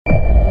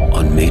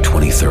on May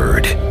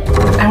 23rd.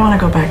 I want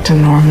to go back to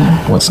normal.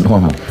 What's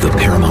normal? The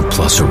Paramount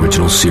Plus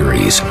original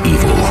series,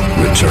 Evil,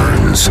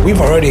 returns.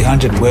 We've already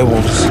hunted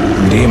werewolves,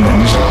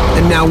 demons.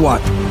 And now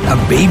what? A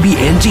baby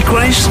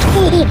Antichrist?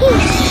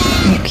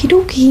 Okie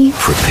dokie.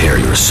 Prepare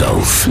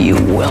yourself. You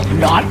will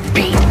not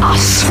beat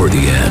us. For the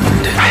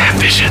end. I have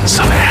visions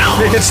of hell.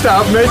 Make it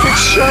stop, make it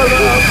shut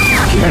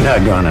up. You're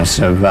not gonna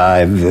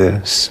survive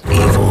this.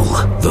 Evil,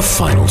 the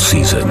final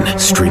season.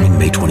 Streaming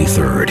May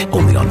 23rd,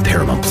 only on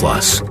Paramount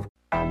Plus.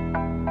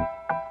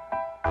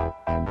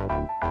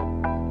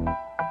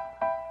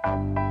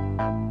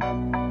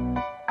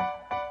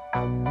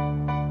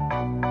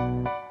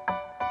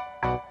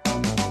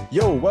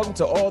 Yo, welcome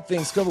to All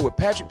Things Covered with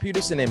Patrick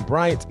Peterson and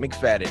Bryant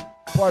McFadden,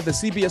 part of the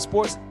CBS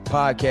Sports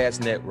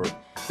Podcast Network.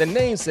 The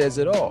name says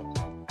it all.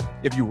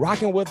 If you're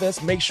rocking with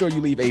us, make sure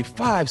you leave a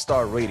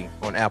 5-star rating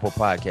on Apple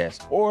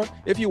Podcasts. Or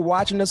if you're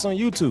watching us on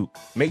YouTube,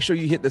 make sure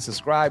you hit the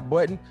subscribe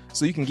button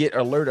so you can get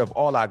alert of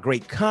all our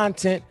great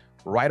content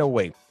right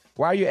away.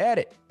 While you're at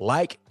it,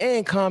 like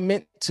and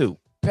comment too.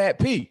 Pat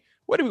P,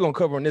 what are we going to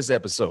cover in this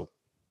episode?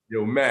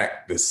 Yo,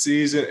 Mac, the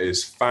season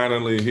is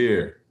finally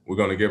here. We're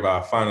going to give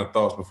our final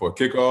thoughts before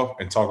kickoff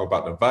and talk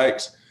about the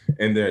Vikes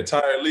and their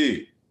entire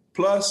league.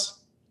 Plus,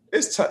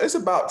 it's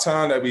about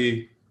time that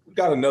we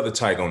got another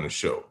Tiger on the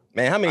show.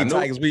 Man, how many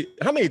Tigers we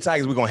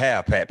going to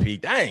have, Pat P?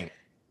 Dang.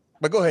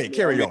 But go ahead,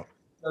 carry on.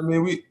 I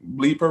mean, we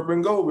bleed purple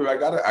and gold. I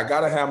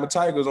gotta have my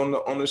Tigers on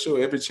the show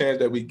every chance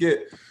that we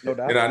get. No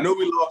doubt. And I know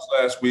we lost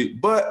last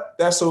week, but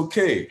that's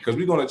okay because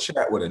we're going to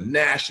chat with a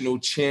national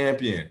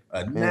champion,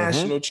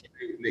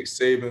 Nick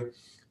Saban.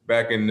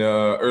 Back in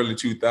early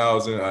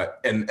 2000,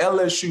 and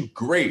LSU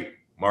great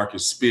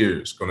Marcus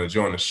Spears going to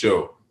join the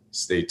show.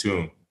 Stay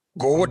tuned.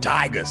 Go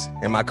Tigers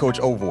and my Coach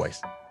O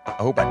voice. I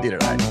hope I did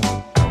it right.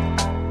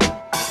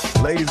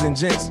 Ladies and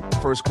gents,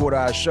 first quarter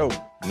of our show.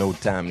 No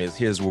time is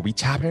here's where we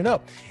chopping it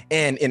up.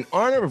 And in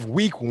honor of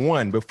week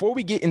 1, before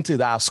we get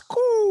into our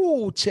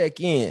school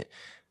check-in,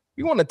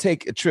 we want to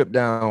take a trip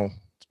down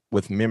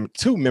with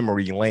to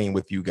memory lane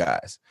with you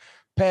guys.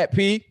 Pat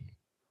P,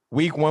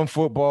 week 1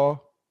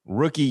 football,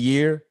 rookie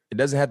year. It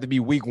doesn't have to be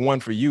week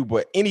 1 for you,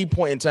 but any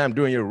point in time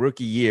during your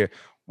rookie year,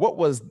 what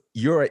was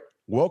your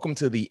welcome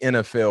to the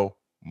NFL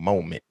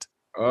moment?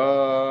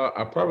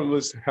 I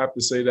probably have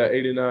to say that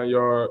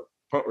 89-yard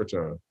punt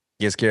return.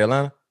 Against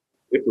Carolina?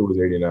 If it was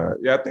 89.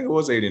 Yeah, I think it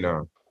was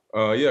 89.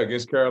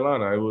 Against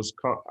Carolina. It was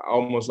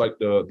almost like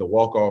the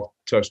walk-off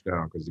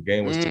touchdown because the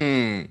game was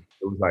it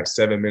was like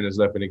 7 minutes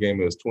left in the game.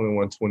 It was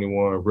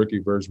 21-21, rookie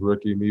versus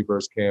rookie, me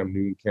versus Cam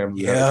Newton.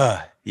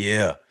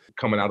 Yeah.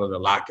 Coming out of the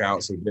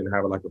lockout, so we didn't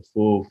have like a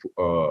full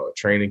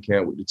training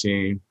camp with the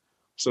team.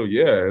 So,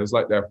 yeah, it was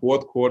like that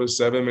fourth quarter,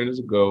 7 minutes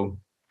ago.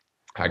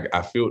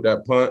 I filled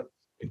that punt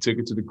and took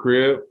it to the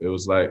crib. It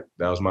was like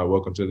that was my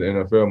welcome to the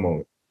NFL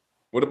moment.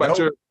 What about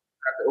your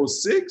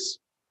 06?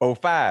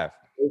 05.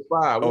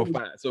 05.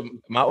 So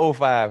my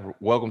 05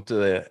 welcome to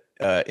the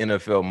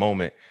NFL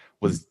moment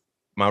was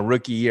my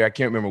rookie year. I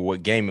can't remember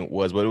what game it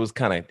was, but it was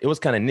kind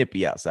of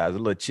nippy outside. It was a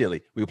little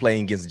chilly. We were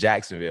playing against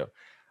Jacksonville.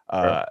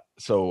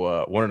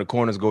 So one of the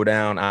corners go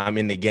down. I'm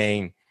in the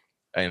game,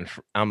 and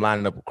I'm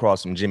lining up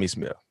across from Jimmy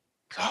Smith.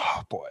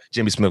 Oh, boy.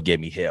 Jimmy Smith gave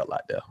me hell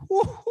out there.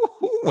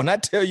 When I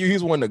tell you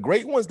he's one of the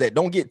great ones that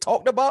don't get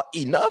talked about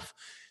enough,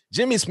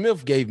 Jimmy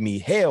Smith gave me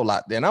hell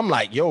out there. And I'm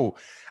like, yo,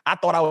 I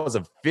thought I was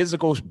a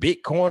physical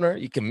big corner.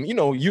 You can,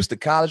 used to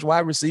college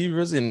wide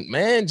receivers. And,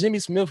 man, Jimmy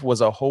Smith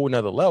was a whole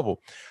nother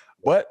level.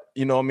 But,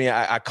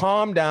 I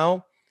calmed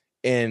down.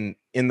 And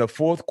in the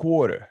fourth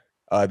quarter,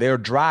 they're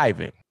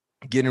driving,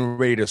 getting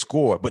ready to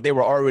score, but they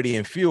were already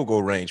in field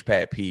goal range,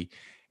 Pat P.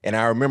 And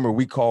I remember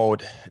we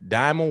called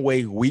Diamond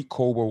Way Wheat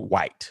Cobra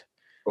White.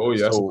 Oh,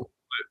 yeah. So,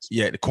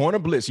 the corner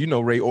blitz,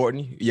 Ray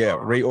Orton. Yeah,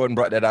 Ray Orton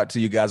brought that out to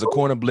you guys, a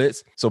corner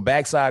blitz. So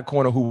backside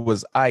corner, who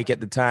was Ike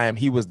at the time,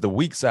 he was the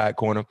weak side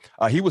corner.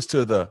 He was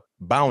to the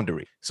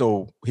boundary.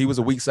 So he was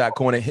a weak side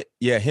corner.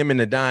 Yeah, him and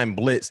the dime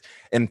blitz.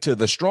 And to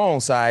the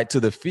strong side, to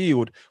the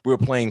field, we were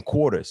playing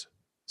quarters.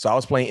 So I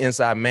was playing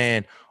inside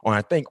man on,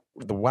 I think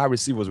the wide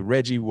receiver was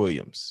Reggie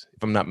Williams,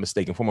 if I'm not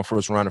mistaken, former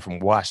first rounder from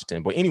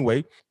Washington. But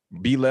anyway,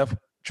 B left,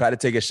 tried to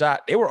take a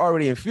shot. They were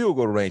already in field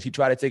goal range. He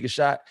tried to take a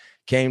shot,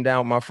 came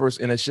down with my first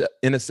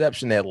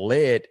interception that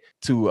led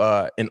to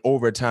an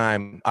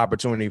overtime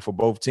opportunity for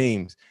both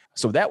teams.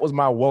 So that was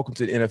my welcome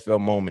to the NFL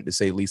moment, to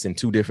say at least, in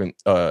two different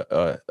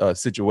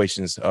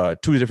situations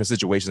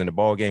in the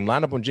ball game.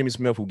 Lined up on Jimmy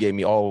Smith, who gave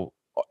me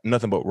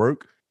nothing but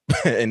work.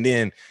 And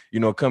then,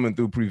 coming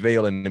through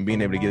Prevail and then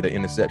being able to get an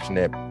interception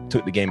that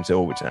took the game into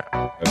overtime.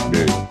 That's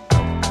big.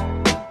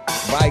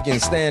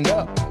 Vikings, stand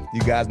up.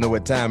 You guys know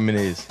what time it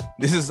is.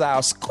 This is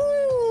our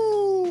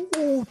school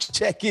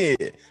check-in.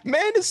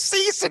 Man, the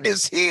season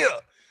is here.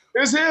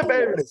 It's here,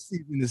 baby. The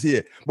season is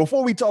here.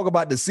 Before we talk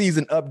about the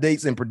season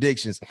updates and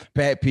predictions,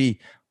 Pat P,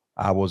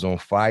 I was on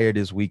fire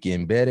this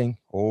weekend betting.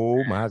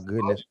 Oh, my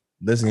goodness.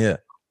 Listen here.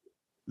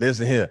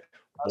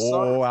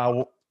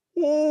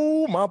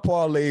 My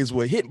parlays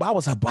were hit. I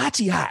was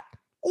hibachi hot.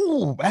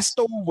 Ooh, that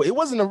stove. It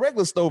wasn't a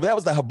regular stove. That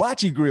was the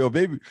hibachi grill,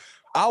 baby.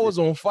 I was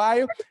on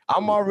fire.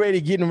 I'm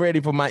already getting ready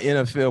for my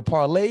NFL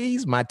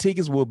parlays. My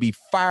tickets will be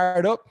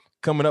fired up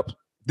coming up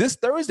this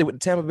Thursday with the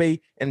Tampa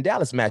Bay and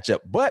Dallas matchup.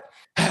 But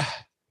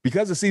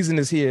because the season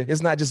is here,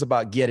 it's not just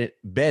about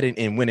betting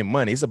and winning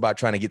money. It's about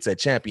trying to get to a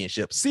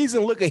championship.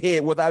 Season look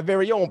ahead with our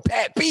very own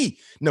Pat P,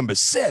 number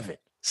 7,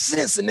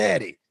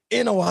 Cincinnati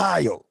in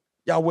Ohio.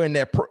 Y'all wearing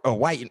that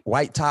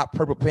white top,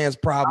 purple pants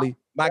probably.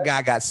 My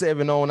guy got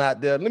 7 on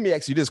out there. Let me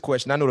ask you this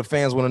question. I know the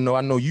fans want to know.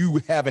 I know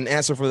you have an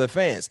answer for the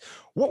fans.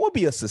 What would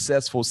be a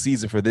successful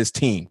season for this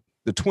team,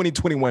 the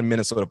 2021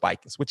 Minnesota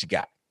Vikings? What you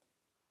got?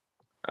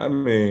 I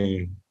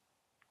mean,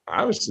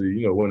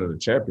 obviously, winning the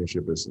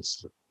championship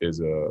is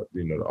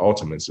the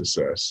ultimate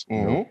success.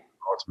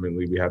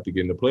 Ultimately, we have to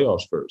get in the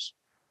playoffs first.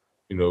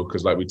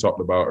 Because like we talked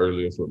about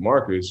earlier with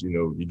Marcus,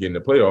 you get in the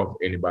playoff,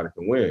 anybody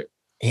can win.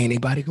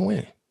 Anybody can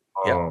win.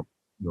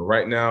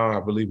 Right now,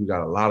 I believe we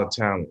got a lot of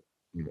talent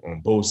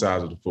on both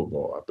sides of the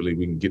football. I believe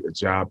we can get the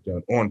job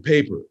done on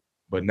paper,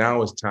 but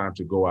now it's time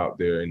to go out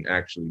there and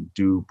actually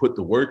put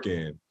the work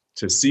in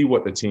to see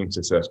what the team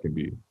success can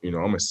be.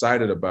 I'm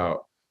excited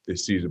about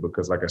this season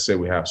because, like I said,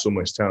 we have so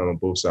much talent on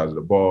both sides of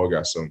the ball.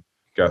 Got some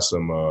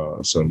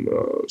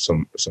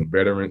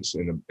veterans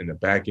in the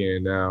back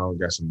end now.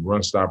 Got some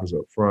run stoppers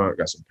up front.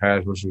 Got some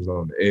pass rushers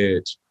on the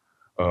edge.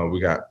 We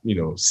got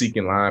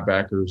seeking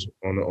linebackers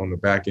on the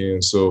back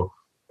end. So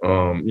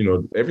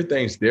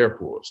everything's there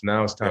for us.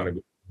 Now it's time to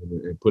go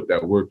and put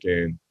that work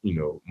in.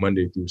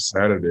 Monday through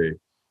Saturday,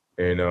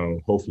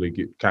 and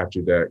hopefully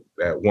capture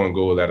that one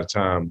goal at a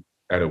time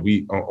at a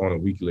week on a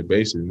weekly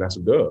basis, and that's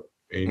a dub.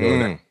 And that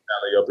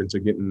tally up into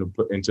getting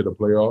into the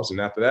playoffs, and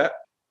after that,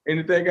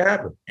 anything can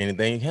happen.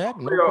 Anything can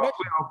happen. Playoff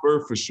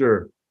berth for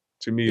sure.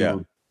 To me,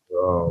 was,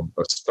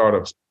 a start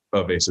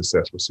of a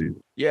successful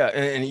season. Yeah,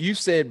 and you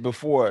said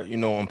before,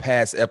 on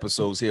past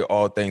episodes here,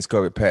 All Things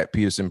Covered, Pat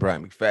Peterson,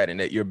 Brian McFadden,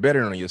 that you're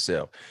betting on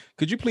yourself.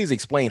 Could you please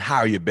explain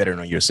how you're betting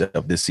on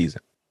yourself this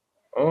season?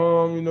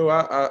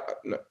 I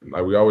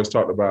like we always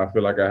talked about, I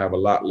feel like I have a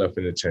lot left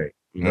in the tank.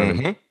 What I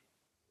mean?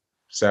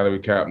 Salary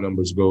cap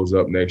numbers goes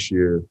up next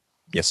year.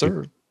 Yes,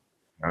 sir.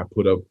 I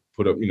put up,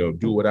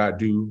 do what I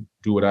do,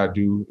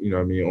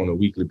 on a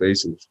weekly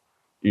basis.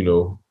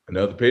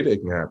 Another payday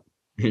can happen.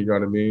 You know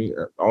what I mean?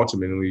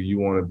 Ultimately, you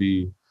want to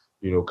be,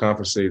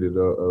 compensated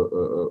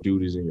of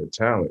duties and your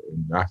talent.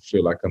 And I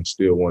feel like I'm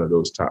still one of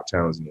those top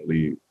talents in the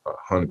league,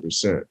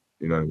 100%.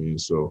 You know what I mean?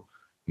 So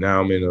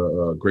now I'm in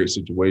a great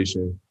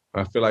situation.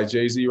 I feel like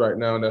Jay-Z right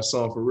now in that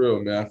song For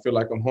Real, man. I feel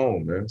like I'm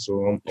home, man.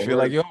 So I'm feel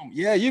like you're home.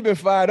 Yeah, you've been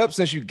fired up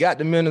since you got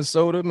to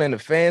Minnesota, man. The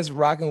fans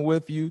rocking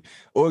with you,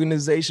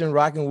 organization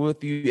rocking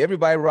with you,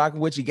 everybody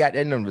rocking with you. Got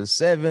that number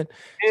 7.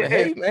 So,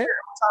 hey, man. On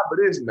top of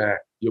this, man,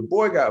 your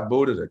boy got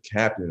voted a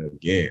captain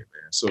again,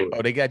 man. So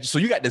they got you. So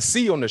you got the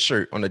C on the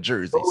shirt, on the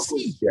jersey.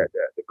 C. Yeah,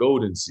 the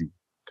golden C.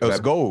 Oh, it's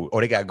gold. Oh,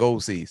 they got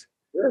gold C's.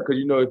 Yeah,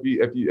 because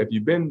if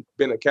you've been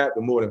a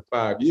captain more than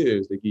 5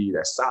 years, they give you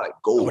that solid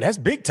gold. Oh, that's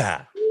big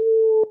time.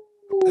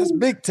 That's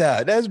big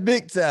time. That's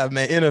big time,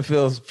 man.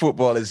 NFL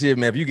football is here,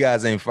 man. If you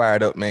guys ain't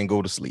fired up, man,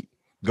 go to sleep.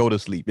 Go to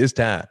sleep. It's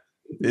time.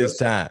 It's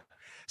time.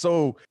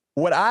 So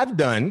what I've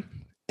done,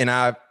 and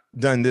I've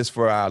done this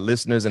for our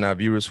listeners and our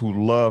viewers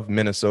who love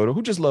Minnesota,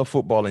 who just love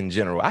football in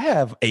general. I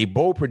have a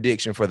bold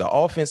prediction for the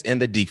offense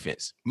and the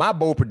defense. My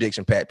bold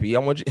prediction, Pat P. I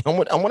want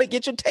to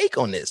get your take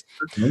on this.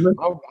 Number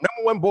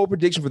 1 bold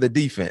prediction for the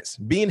defense,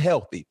 being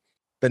healthy.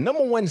 The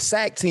number 1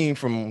 sack team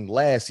from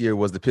last year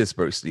was the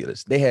Pittsburgh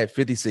Steelers. They had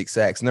 56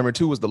 sacks. Number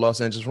 2 was the Los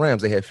Angeles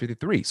Rams. They had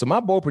 53. So my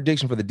bold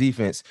prediction for the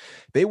defense,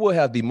 they will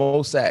have the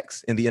most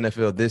sacks in the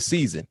NFL this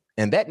season.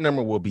 And that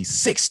number will be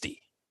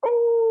 60.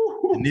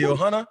 Neil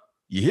Hunter,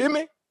 you hear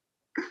me?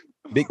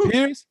 Big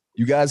Pierce,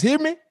 you guys hear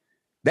me?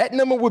 That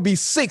number would be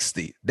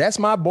 60. That's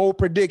my bold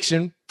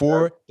prediction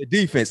for the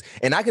defense.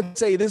 And I can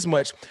say this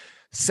much.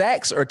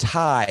 Sacks are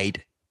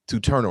tied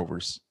to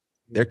turnovers.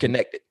 They're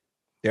connected.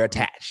 They're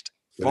attached.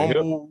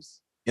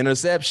 Fumbles,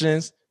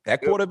 interceptions.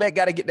 That quarterback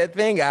got to get that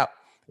thing out.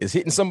 It's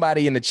hitting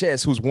somebody in the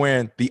chest who's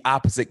wearing the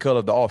opposite color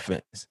of the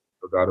offense.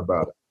 No doubt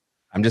about it.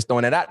 I'm just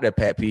throwing that out there,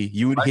 Pat P.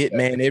 You would hit,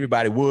 man.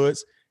 Everybody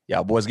Woods.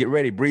 Y'all boys get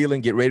ready.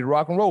 Breland, get ready to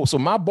rock and roll. So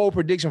my bold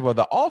prediction for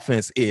the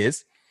offense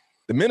is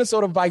the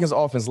Minnesota Vikings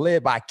offense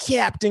led by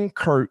Captain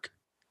Kirk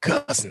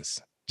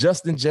Cousins,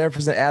 Justin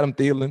Jefferson, Adam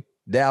Thielen,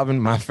 Dalvin,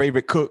 my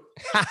favorite cook.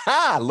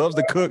 Loves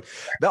to cook.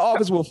 The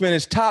offense will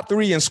finish top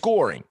 3 in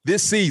scoring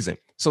this season.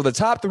 So the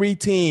top 3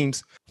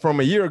 teams from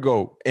a year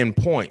ago in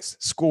points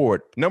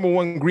scored. Number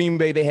 1, Green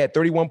Bay, they had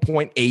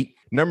 31.8.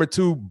 Number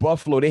 2,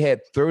 Buffalo, they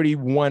had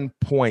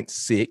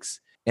 31.6.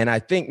 And I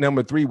think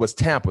number 3 was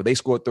Tampa. They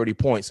scored 30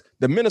 points.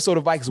 The Minnesota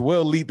Vikings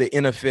will lead the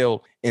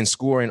NFL in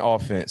scoring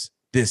offense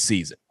this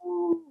season.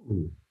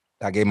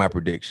 I gave my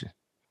prediction.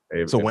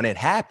 So when it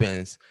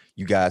happens,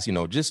 you guys, you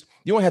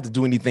don't have to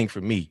do anything for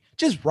me.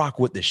 Just rock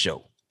with the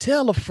show.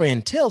 Tell a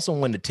friend, tell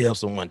someone to tell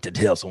someone to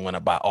tell someone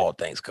about All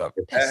Things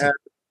Covered.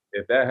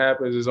 If that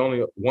happens, there's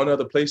only one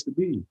other place to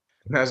be.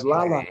 And that's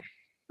Lala.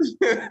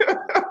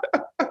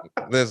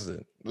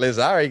 Listen,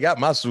 I already got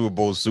my Super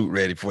Bowl suit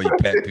ready for you,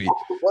 Pat P.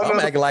 I'm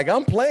acting like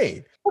I'm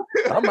playing.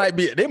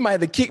 They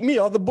might have kicked me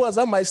off the bus.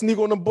 I might sneak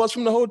on the bus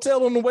from the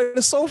hotel on the way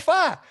to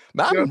SoFi.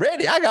 I'm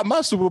ready. I got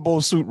my Super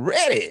Bowl suit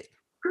ready.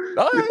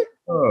 All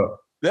right.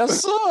 That's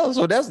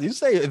so that's you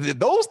say if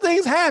those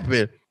things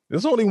happen,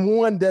 there's only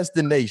one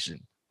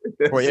destination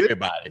for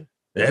everybody.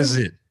 That's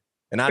it.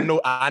 And I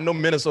know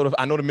Minnesota.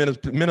 I know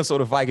the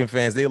Minnesota Viking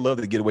fans. They love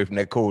to get away from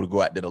that cold to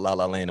go out to the La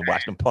La Land and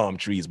watch them palm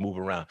trees move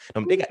around.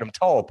 They got them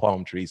tall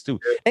palm trees too.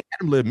 They got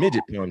them little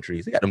midget palm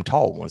trees. They got them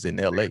tall ones in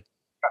L.A. Got them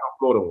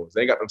Florida ones.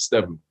 They got them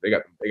stubby. They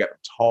got them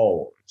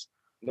tall ones.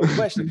 No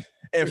question.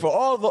 And for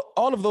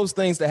all of those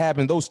things to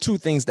happen, those two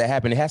things that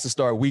happen, it has to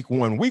start week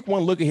one. Week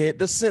one, look ahead.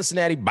 The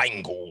Cincinnati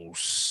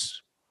Bengals,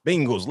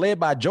 led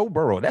by Joe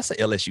Burrow. That's an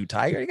LSU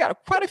Tiger. You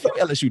got quite a few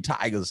LSU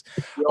Tigers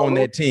on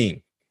that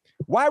team.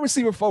 Wide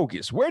receiver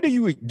focus. Where do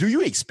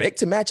you expect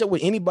to match up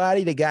with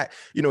anybody that got,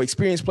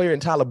 experienced player in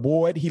Tyler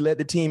Boyd? He led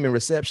the team in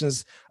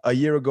receptions a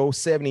year ago,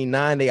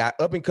 79. They got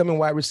up and coming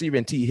wide receiver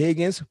in T.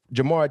 Higgins,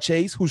 Jamar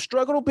Chase, who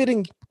struggled a bit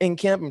in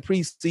camp and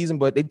preseason,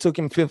 but they took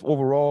him 5th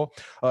overall.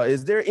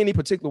 Is there any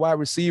particular wide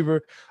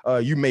receiver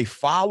you may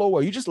follow,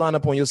 or you just line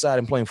up on your side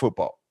and playing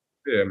football?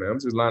 Yeah, man, I'm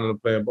just lining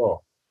up playing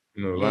ball.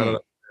 Lining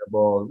up playing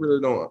ball. Really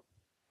don't.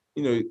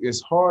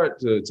 It's hard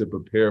to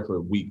prepare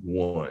for week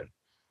one.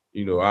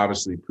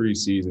 Obviously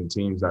preseason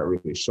teams not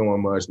really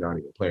showing much, not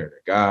even playing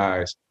their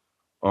guys.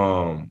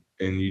 And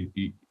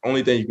you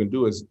only thing you can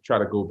do is try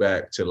to go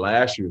back to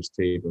last year's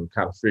tape and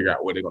kind of figure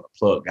out where they're going to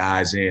plug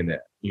guys in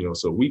at.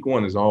 So week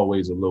one is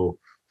always a little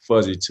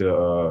fuzzy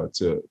to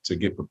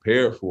get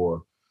prepared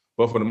for.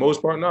 But for the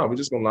most part, no, we're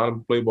just going to line up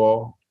and play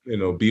ball,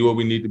 be what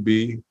we need to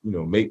be,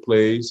 make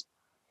plays.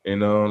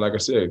 And like I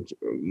said,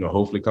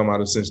 hopefully come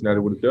out of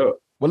Cincinnati with a dub.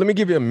 Well, let me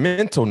give you a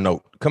mental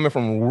note coming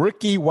from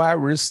rookie wide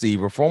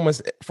receiver, former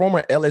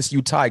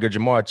LSU Tiger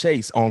Jamar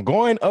Chase, on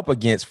going up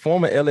against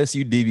former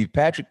LSU DB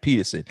Patrick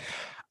Peterson.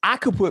 I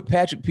could put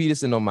Patrick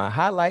Peterson on my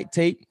highlight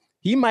tape.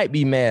 He might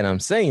be mad I'm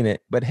saying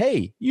it, but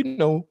hey, you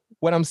know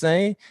what I'm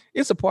saying?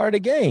 It's a part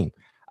of the game.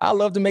 I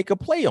love to make a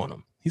play on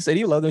him. He said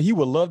he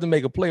would love to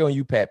make a play on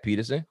you, Pat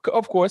Peterson.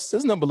 Of course,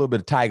 there's a little bit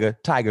of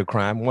tiger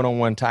crime,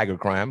 one-on-one tiger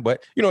crime,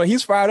 but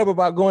he's fired up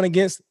about going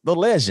against the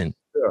legend.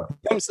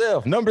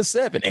 Himself, number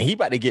 7, and he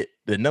about to get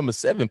the number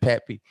 7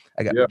 Pat P.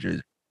 I got my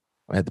jersey.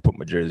 I had to put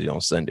my jersey on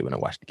Sunday when I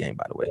watched the game,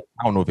 by the way.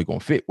 I don't know if it's gonna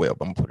fit well,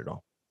 but I'm gonna put it on.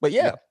 But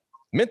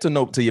mental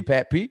note to you,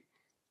 Pat P.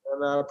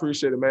 And I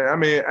appreciate it, man. I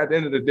mean, at the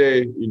end of the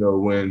day,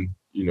 when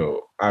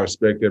I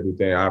respect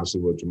everything,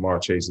 obviously what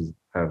Jamar Chase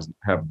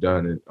have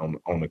done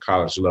on the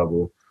college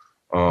level.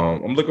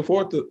 I'm looking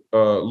forward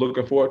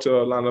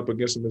to line up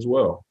against him as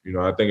well.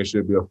 I think it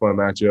should be a fun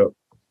matchup.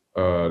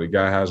 The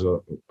guy has a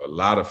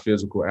lot of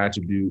physical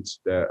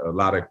attributes that a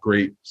lot of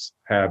greats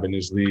have in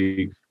this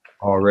league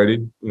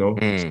already.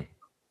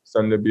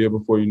 Something to be able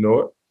before you know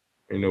it.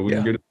 We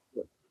can get it.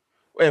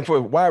 And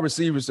for wide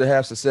receivers to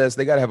have success,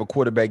 they got to have a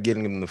quarterback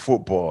getting them the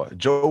football.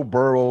 Joe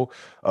Burrow,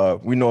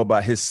 we know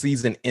about his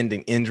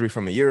season-ending injury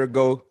from a year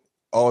ago.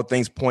 All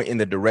things point in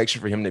the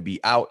direction for him to be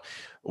out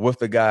with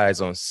the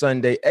guys on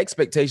Sunday.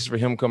 Expectations for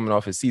him coming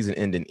off his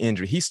season-ending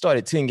injury. He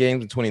started 10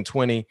 games in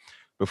 2020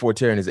 before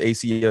tearing his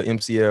ACL,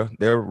 MCL.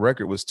 Their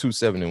record was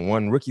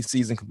 2-7-1. Rookie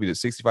season completed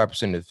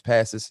 65%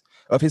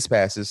 of his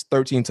passes,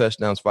 13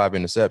 touchdowns, 5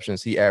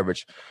 interceptions. He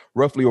averaged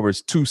roughly over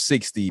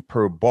 260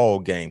 per ball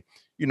game.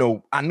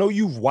 I know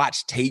you've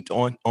watched tape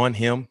on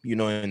him,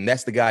 and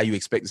that's the guy you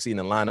expect to see in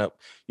the lineup.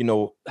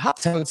 How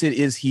talented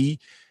is he?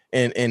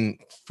 And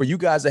for you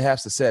guys to have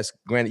success,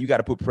 granted, you got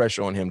to put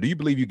pressure on him. Do you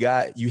believe you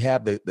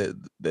have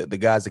the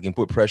guys that can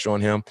put pressure on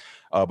him?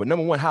 But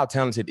number one, how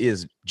talented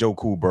is Joe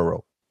Cool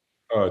Burrow?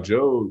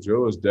 Joe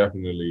is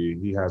definitely,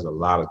 he has a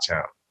lot of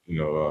talent.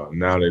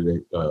 Now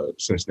that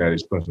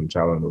Cincinnati's putting some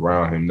talent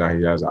around him, now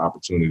he has an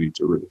opportunity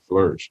to really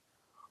flourish.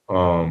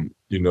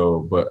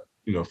 But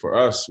for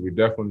us, we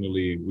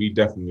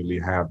definitely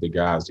have the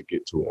guys to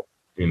get to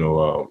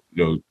him.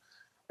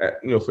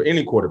 For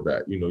any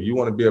quarterback, you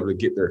want to be able to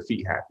get their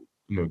feet happy,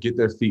 get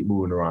their feet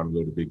moving around a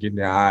little bit, getting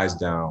their eyes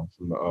down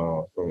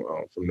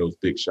from those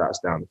big shots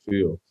down the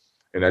field.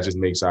 And that just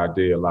makes our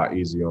day a lot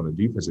easier on the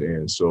defensive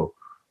end. So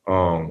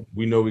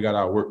we know we got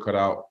our work cut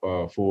out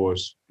for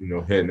us,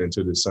 heading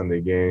into the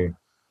Sunday game.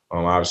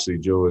 Obviously,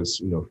 Joe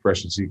is,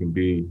 fresh as he can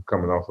be,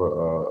 coming off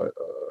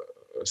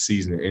a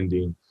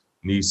season-ending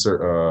knee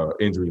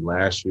injury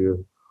last year.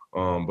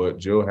 But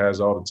Joe has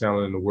all the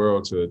talent in the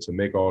world to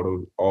make all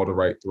the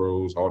right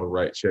throws, all the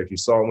right checks. You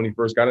saw it when he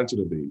first got into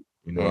the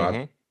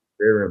league.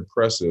 Very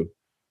impressive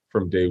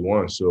from day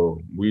one. So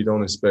we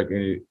don't expect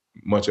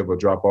much of a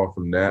drop off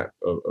from that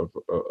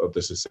of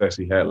the success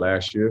he had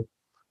last year.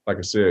 Like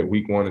I said,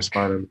 week one is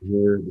finally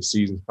here. The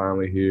season's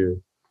finally here.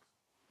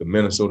 The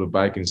Minnesota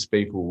Vikings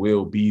faithful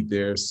will be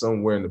there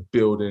somewhere in the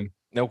building.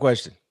 No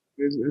question.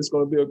 It's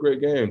going to be a great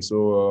game.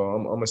 So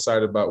I'm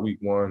excited about week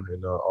one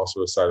and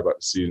also excited about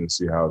the season and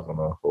see how it's going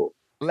to unfold.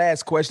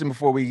 Last question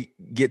before we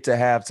get to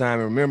halftime.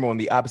 And remember, on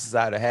the opposite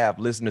side of half,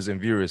 listeners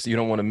and viewers, you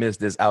don't want to miss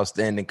this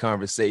outstanding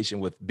conversation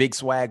with Big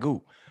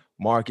Swagoo,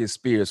 Marcus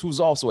Spears, who's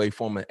also a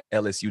former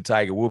LSU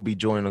Tiger, will be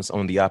joining us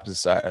on the opposite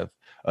side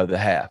of the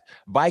half.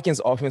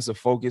 Vikings offensive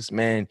focus,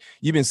 man,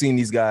 you've been seeing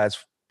these guys,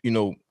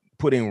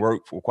 put in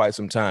work for quite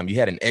some time. You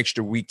had an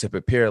extra week to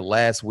prepare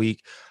last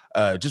week.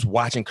 Just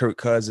watching Kirk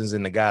Cousins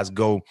and the guys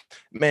go,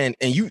 man.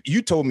 And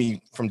you told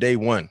me from day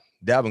one,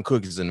 Dalvin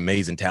Cook is an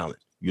amazing talent.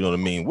 You know what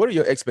I mean? What are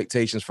your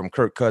expectations from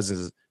Kirk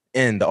Cousins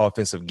in the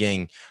offensive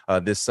game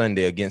this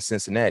Sunday against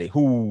Cincinnati,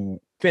 who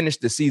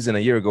finished the season a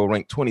year ago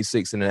ranked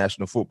 26th in the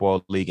National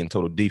Football League in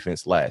total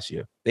defense last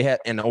year? They had,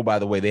 and oh, by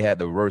the way, they had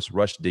the worst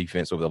rush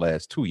defense over the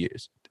last 2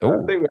 years. I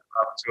think we have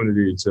an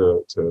opportunity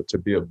to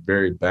be a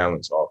very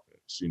balanced offense.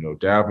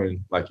 Dalvin,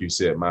 like you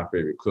said, my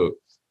favorite Cook,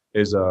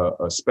 is a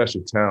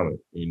special talent,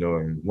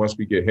 and once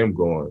we get him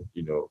going,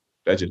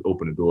 that just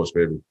opened the doors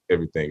for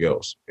everything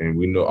else. And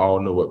we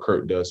all know what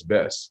Kirk does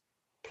best,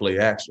 play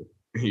action.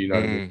 What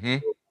I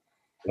mean? So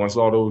once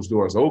all those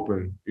doors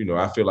open,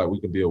 I feel like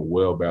we can be a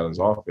well-balanced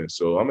offense.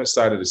 So I'm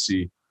excited to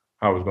see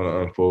how it's going to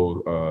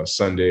unfold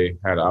Sunday.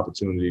 Had an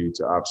opportunity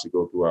to obviously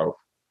go through our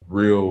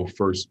real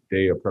first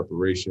day of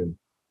preparation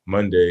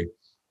Monday.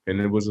 And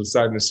it was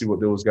exciting to see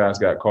what those guys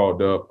got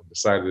called up. I'm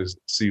excited to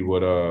see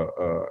what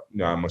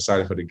I'm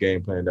excited for the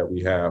game plan that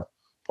we have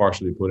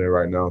partially put in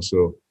right now.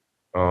 So,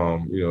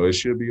 it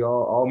should be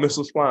all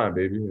missiles flying,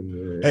 baby.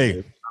 And,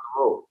 hey,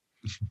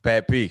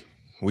 Pat P,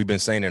 we've been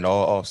saying it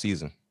all off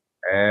season.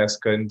 Ass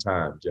cutting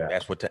time, Jack.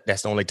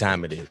 That's the only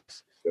time it is.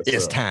 Yes,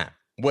 it's time.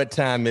 What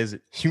time is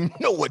it? You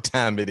know what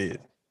time it is.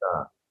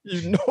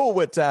 You know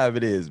what time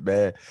it is,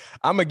 man.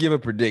 I'm gonna give a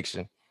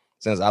prediction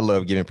since I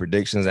love giving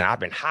predictions, and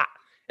I've been hot.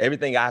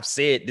 Everything I've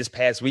said this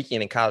past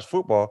weekend in college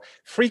football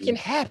freaking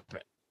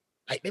happened.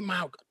 Like, they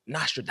might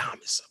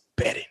Nostradamus of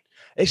betting.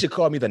 They should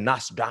call me the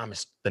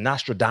Nostradamus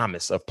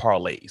of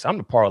parlays. I'm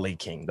the parlay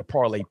king, the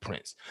parlay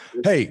prince.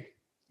 Hey,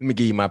 let me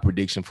give you my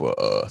prediction for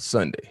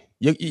Sunday.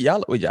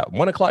 Y'all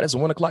 1 o'clock. That's a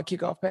 1 o'clock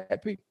kickoff,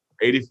 Pat P.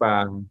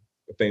 85. I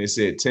think they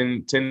said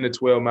 10 to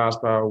 12 miles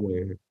per hour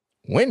wind.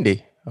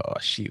 Windy? Oh,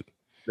 shoot.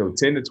 No,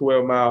 10 to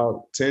 12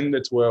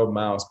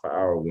 miles per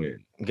hour wind.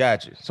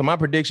 Gotcha. So my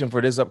prediction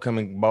for this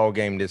upcoming ball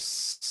game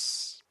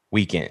this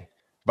weekend: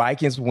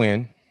 Vikings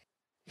win.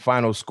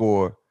 Final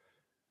score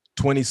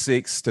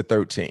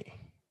 26-13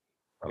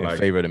 in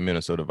favor of the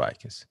Minnesota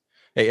Vikings.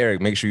 Hey,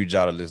 Eric, make sure you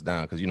jot this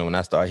down, because when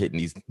I start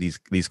hitting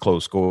these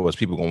close scores,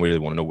 people gonna really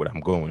want to know what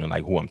I'm going and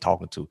like who I'm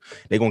talking to.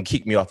 They're gonna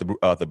kick me off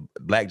the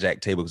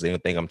blackjack table because they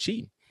don't think I'm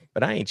cheating.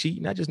 But I ain't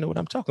cheating. I just know what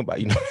I'm talking about,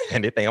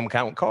 and they think I'm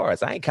counting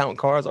cards. I ain't counting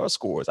cards or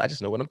scores. I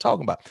just know what I'm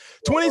talking about.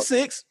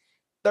 26-13.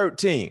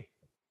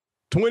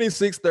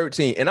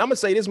 26-13. And I'm going to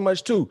say this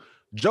much, too.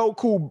 Joe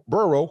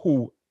Burrow,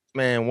 who,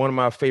 man, one of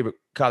my favorite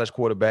college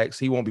quarterbacks,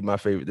 he won't be my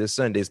favorite this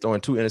Sunday, is throwing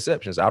 2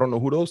 interceptions. I don't know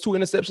who those 2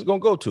 interceptions are going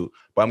to go to,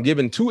 but I'm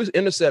giving 2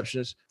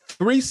 interceptions,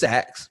 3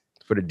 sacks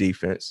for the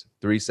defense,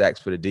 2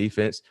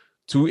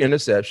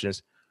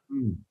 interceptions.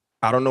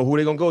 I don't know who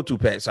they're going to go to,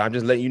 Pat. So I'm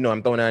just letting you know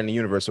I'm throwing out in the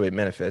universe so it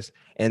manifests.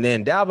 And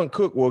then Dalvin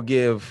Cook will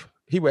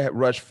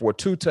rush for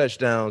 2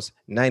 touchdowns,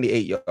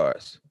 98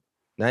 yards.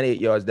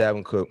 98 yards,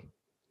 Dalvin Cook.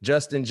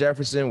 Justin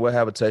Jefferson will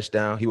have a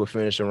touchdown. He will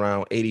finish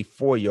around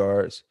 84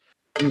 yards.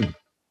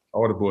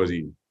 All the boys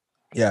eat.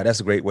 Yeah,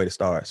 that's a great way to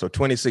start. So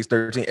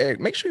 26-13.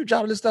 Eric, make sure you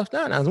jot this stuff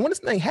down. Now, when this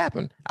thing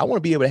happened, I want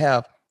to be able to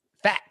have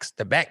facts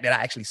to back that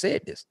I actually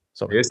said this.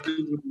 So it's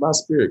my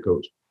spirit,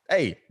 coach.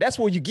 Hey, that's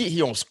what you get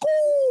here on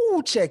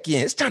School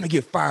Check-In. It's time to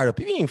get fired up.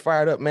 If you ain't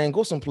fired up, man,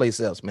 go someplace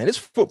else, man. It's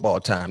football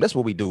time. That's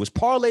what we do. It's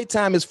parlay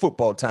time. It's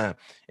football time.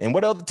 And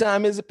what other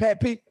time is it, Pat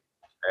P?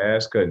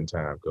 Ass cutting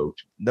time,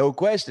 coach. No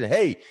question.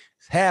 Hey,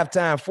 it's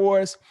halftime for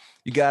us.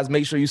 You guys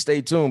make sure you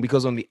stay tuned,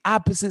 because on the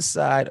opposite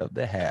side of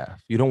the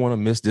half, you don't want to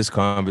miss this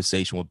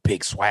conversation with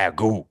Big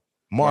Swagoo,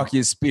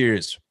 Marcus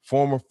Spears,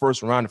 former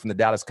first rounder from the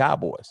Dallas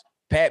Cowboys,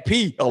 Pat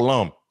P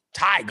alum,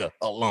 Tiger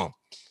alum,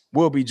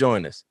 will be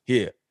joining us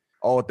here.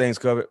 All things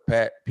covered.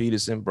 Pat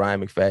Peterson,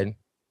 Brian McFadden.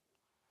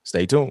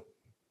 Stay tuned.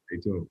 Stay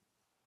tuned.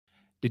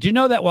 Did you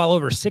know that while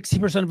over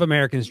 60% of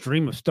Americans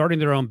dream of starting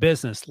their own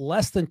business,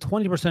 less than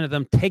 20% of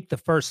them take the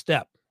first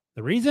step?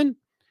 The reason?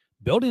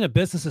 Building a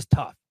business is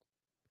tough.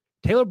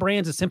 Taylor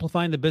Brands is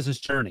simplifying the business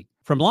journey.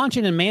 From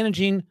launching and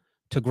managing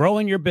to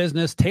growing your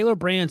business, Taylor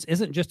Brands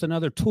isn't just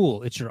another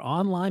tool. It's your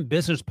online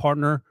business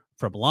partner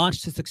from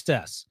launch to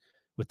success.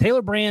 With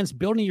Taylor Brands,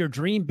 building your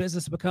dream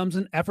business becomes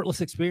an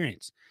effortless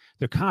experience.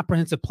 Their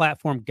comprehensive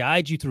platform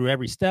guides you through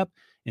every step,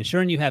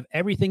 ensuring you have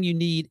everything you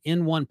need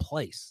in one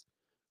place.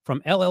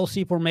 From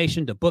LLC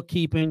formation to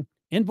bookkeeping,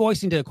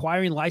 invoicing to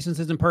acquiring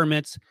licenses and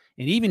permits,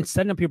 and even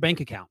setting up your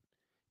bank account,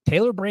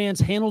 Taylor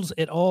Brands handles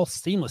it all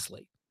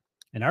seamlessly.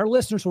 And our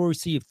listeners will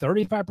receive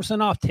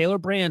 35% off Taylor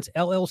Brands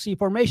LLC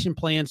formation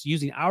plans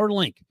using our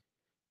link,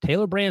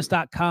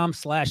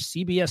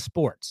 taylorbrands.com/CBS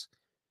Sports.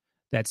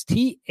 That's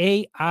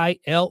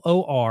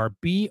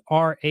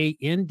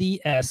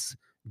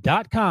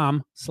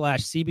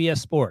TAILORBRANDS.com/CBS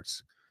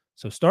Sports.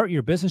 So start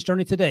your business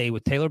journey today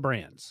with Taylor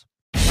Brands.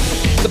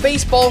 The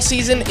baseball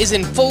season is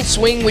in full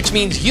swing, which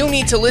means you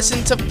need to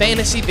listen to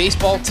Fantasy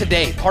Baseball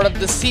Today, part of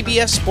the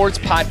CBS Sports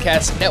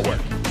Podcast Network.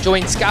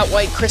 Join Scott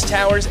White, Chris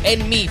Towers,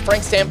 and me,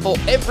 Frank Stamfel,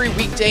 every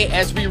weekday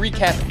as we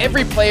recap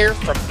every player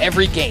from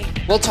every game.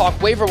 We'll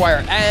talk waiver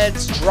wire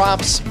ads,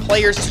 drops,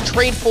 players to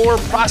trade for,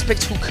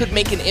 prospects who could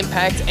make an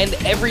impact, and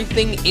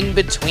everything in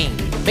between.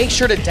 Make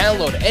sure to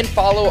download and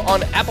follow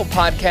on Apple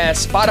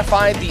Podcasts,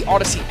 Spotify, the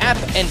Odyssey app,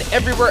 and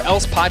everywhere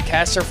else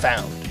podcasts are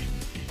found.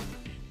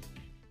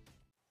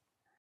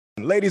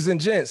 Ladies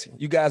and gents,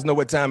 you guys know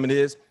what time it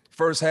is.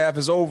 First half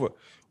is over.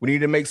 We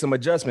need to make some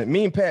adjustment.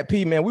 Me and Pat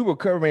P, man, we were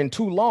covering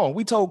too long.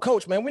 We told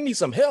Coach, man, we need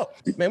some help.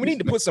 Man, we need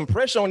to put some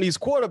pressure on these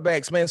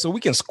quarterbacks, man, so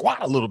we can squat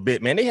a little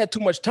bit, man. They had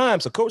too much time.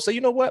 So Coach said, you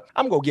know what?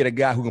 I'm going to get a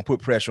guy who can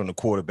put pressure on the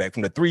quarterback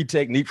from the 3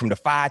 technique, from the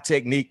 5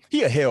 technique.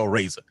 He a hell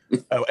raiser,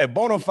 a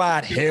bona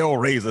fide hell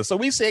raiser. So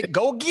we said,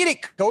 go get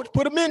it, Coach.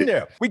 Put him in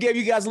there. We gave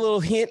you guys a little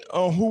hint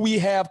on who we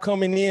have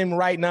coming in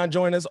right now.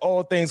 Join us,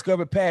 all things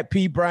covered. Pat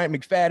P, Bryant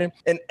McFadden,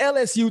 an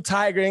LSU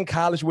Tiger in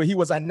college where he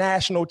was a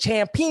national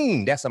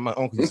champion. That's what my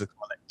uncle used to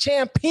call it.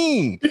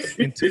 Champion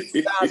in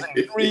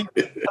 2003,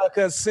 a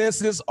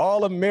consensus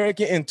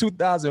All-American in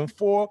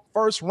 2004,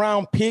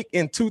 first-round pick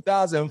in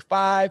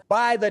 2005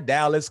 by the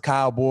Dallas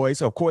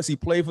Cowboys. Of course, he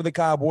played for the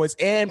Cowboys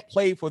and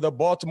played for the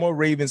Baltimore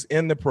Ravens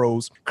in the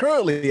pros.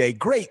 Currently a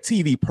great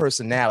TV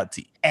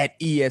personality at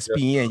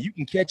ESPN. You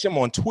can catch him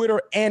on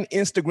Twitter and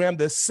Instagram,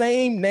 the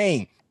same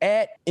name,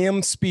 at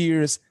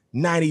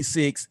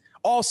mspears96,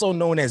 also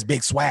known as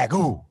Big Swag.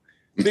 Ooh.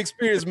 Big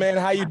Spears, man,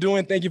 how you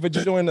doing? Thank you for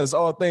joining us.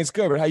 All things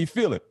covered. How you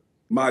feeling?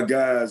 My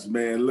guys,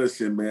 man,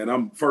 listen, man,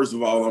 I'm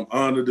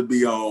honored to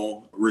be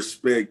on.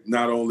 Respect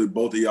not only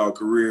both of y'all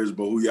careers,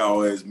 but who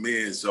y'all as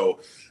men.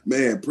 So,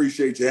 man,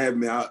 appreciate you having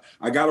me.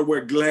 I got to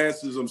wear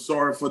glasses. I'm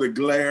sorry for the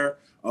glare.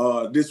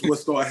 This will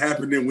start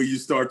happening when you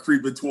start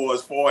creeping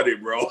towards 40,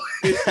 bro.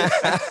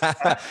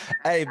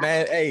 Hey,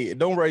 man, hey,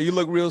 don't worry. You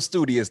look real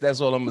studious.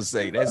 That's all I'm going to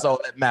say. That's all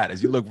that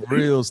matters. You look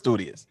real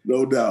studious.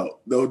 No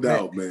doubt,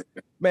 man.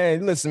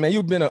 Man, listen, man,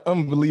 you've been an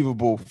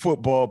unbelievable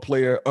football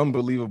player,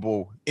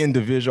 unbelievable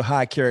individual,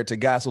 high character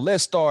guy. So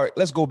let's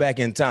go back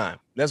in time.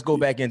 Let's go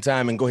back in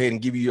time and go ahead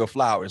and give you your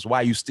flowers.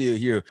 Why you still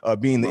here,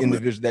 being the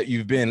individual that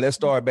you've been. Let's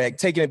start back,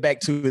 taking it back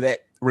to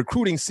that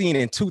recruiting scene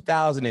in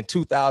 2000 and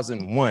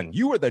 2001.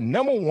 You were the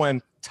number 1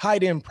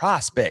 tight end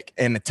prospect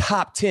and the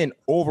top 10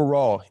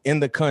 overall in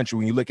the country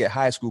when you look at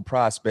high school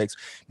prospects.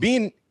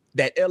 Being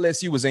that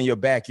LSU was in your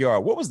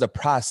backyard, what was the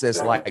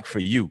process like for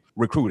you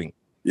recruiting?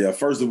 Yeah,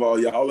 first of all,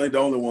 y'all ain't the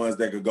only ones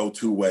that could go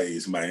 2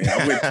 ways, man.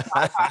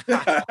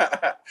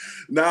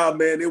 Nah,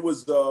 man, it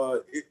was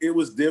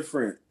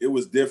different. It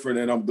was different,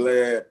 and I'm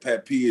glad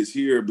Pat P is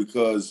here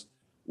because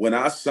when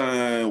I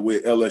signed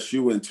with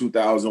LSU in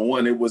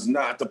 2001, it was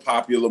not the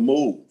popular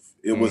move.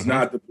 It was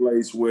not the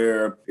place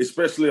where,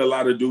 especially a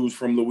lot of dudes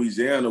from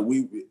Louisiana,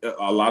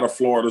 a lot of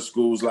Florida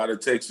schools, a lot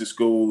of Texas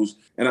schools,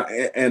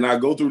 and I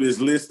go through this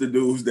list of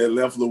dudes that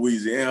left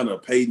Louisiana: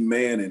 Peyton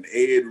Manning,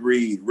 Ed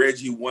Reed,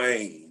 Reggie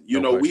Wayne.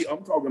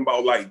 I'm talking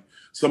about like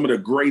some of the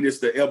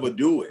greatest to ever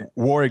do it.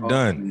 Warwick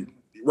Dunn.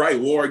 Right,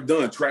 Warwick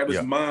Dunn,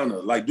 Travis Minor,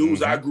 like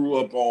dudes I grew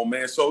up on,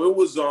 man. So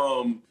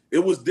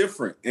it was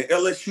different. And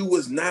LSU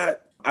was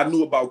not. I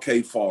knew about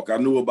K Falk. I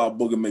knew about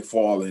Booger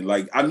McFarland.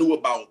 Like I knew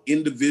about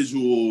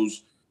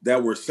individuals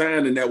that were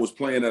signed and that was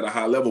playing at a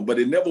high level, but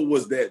it never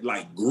was that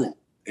like group.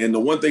 And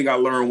the one thing I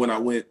learned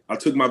when I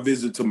took my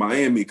visit to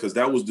Miami, because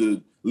that was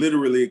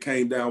literally it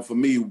came down for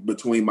me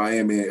between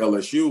Miami and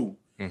LSU.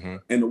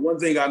 And the one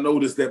thing I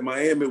noticed that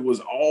Miami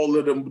was all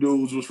of them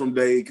dudes was from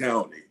Dade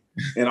County.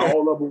 And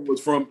all of them was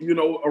from,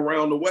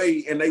 around the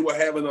way. And they were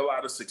having a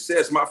lot of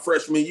success. My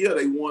freshman year,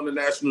 they won the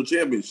national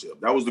championship.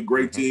 That was a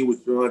great team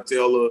with Sean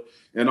Taylor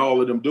and all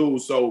of them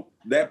dudes. So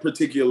that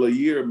particular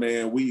year,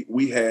 man,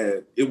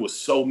 it was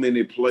so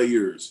many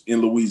players in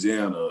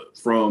Louisiana.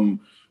 From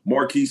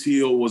Marquise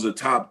Hill was a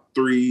top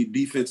 3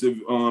 defensive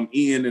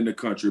end in the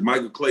country.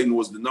 Michael Clayton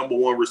was the number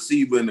 1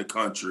 receiver in the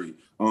country.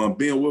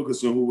 Ben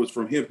Wilkinson, who was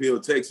from Hemp Hill,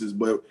 Texas,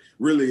 but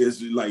really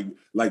is like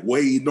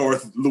way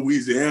north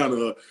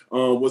Louisiana,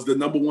 was the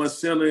number 1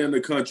 center in the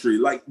country.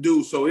 Like,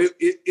 dude, so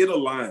it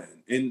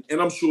aligned. And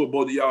I'm sure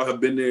both of y'all have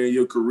been there in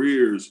your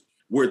careers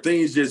where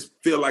things just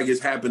feel like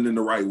it's happened in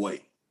the right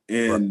way.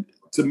 And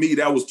to me,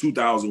 that was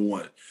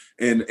 2001.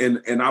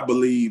 And I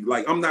believe,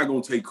 like, I'm not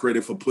going to take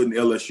credit for putting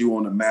LSU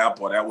on the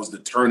map or that was the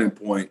turning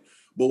point.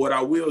 But what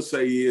I will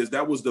say is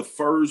that was the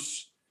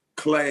first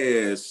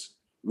class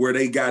where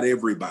they got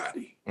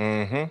everybody.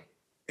 And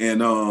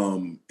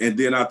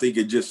then I think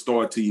it just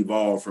started to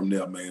evolve from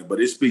there, man.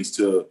 But it speaks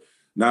to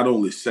not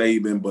only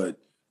Saban, but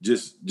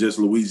just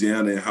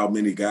Louisiana and how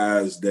many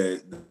guys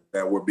that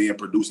were being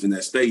produced in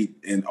that state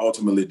and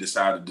ultimately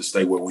decided to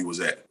stay where we was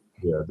at.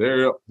 Yeah,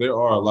 there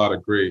are a lot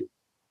of great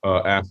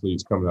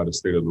athletes coming out of the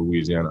state of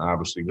Louisiana,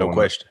 obviously. No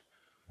question.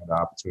 Had the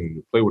opportunity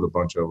to play with a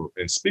bunch of them.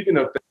 And speaking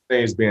of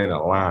things being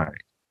aligned,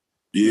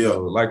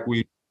 like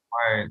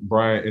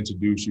Brian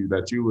introduced you,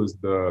 that you was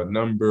the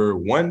number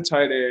 1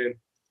 tight end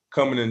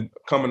coming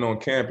on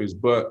campus,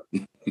 but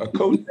a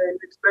coach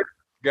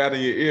got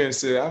in your ear and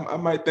said, I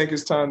might think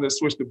it's time to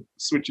switch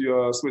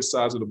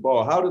sides of the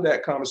ball. How did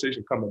that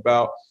conversation come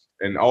about?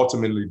 And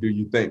ultimately, do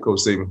you thank Coach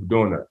Saban for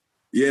doing that?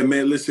 Yeah,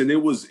 man, listen,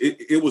 it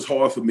was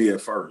hard for me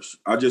at first.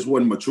 I just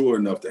wasn't mature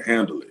enough to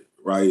handle it,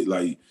 right?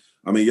 Like,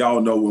 I mean,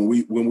 y'all know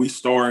when we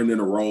starting in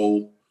a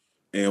role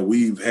and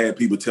we've had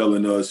people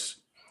telling us,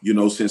 you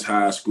know, since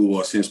high school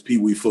or since Pee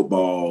Wee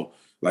football,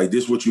 like,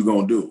 this is what you're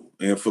gonna do.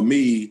 And for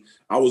me,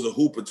 I was a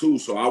hooper too,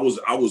 so I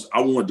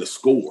wanted to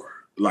score.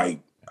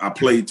 Like, I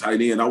played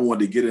tight end. I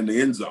wanted to get in the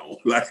end zone.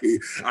 Like,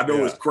 I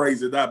know it's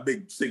crazy. That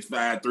big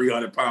 6'5",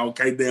 300-pound,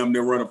 can't damn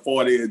near run a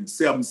 40 in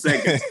 7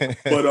 seconds.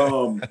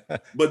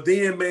 But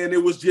then, man,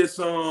 it was just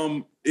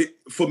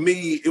for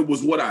me, it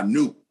was what I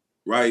knew,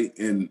 right?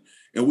 And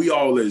we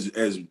all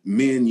as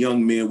men,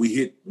 young men, we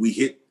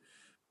hit.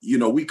 You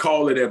know, we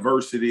call it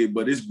adversity,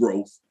 but it's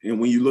growth.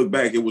 And when you look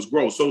back, it was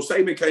growth. So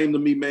Saban came to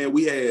me, man.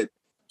 We had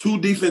 2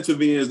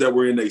 defensive ends that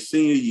were in their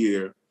senior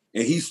year.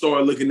 And he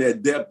started looking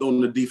at depth on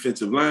the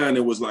defensive line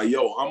and was like,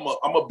 yo, I'm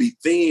gonna be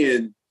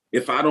thin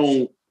if I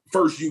don't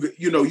first,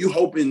 you know, you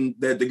hoping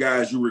that the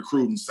guys you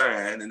recruit and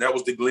sign, and that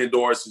was the Glenn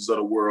Dorsey's of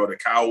the world, the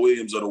Kyle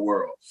Williams of the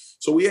world.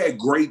 So we had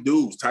great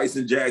dudes.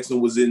 Tyson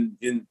Jackson was in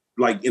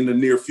the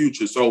near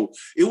future. So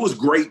it was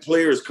great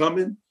players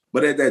coming.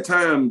 But at that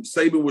time,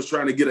 Saban was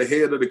trying to get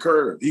ahead of the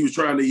curve. He was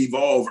trying to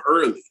evolve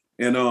early.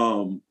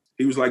 And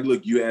he was like,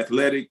 look, you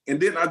athletic. And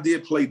then I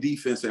did play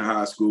defense in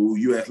high school.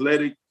 You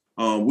athletic.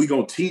 We're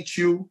going to teach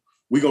you.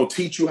 We're going to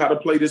teach you how to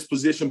play this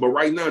position. But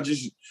right now,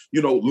 just,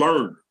 you know,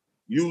 learn.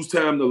 Use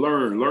time to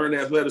learn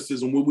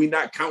athleticism. We're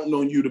not counting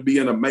on you to be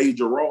in a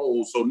major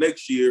role. So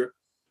next year,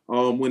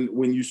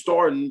 when you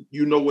starting,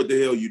 you know what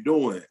the hell you're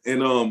doing.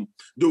 And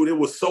dude, it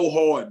was so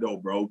hard though,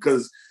 bro,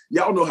 because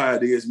y'all know how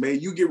it is, man.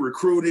 You get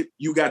recruited,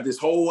 you got this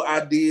whole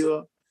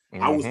idea.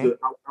 I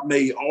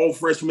made all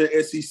freshman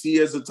SEC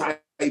as a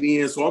tight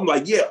end. So I'm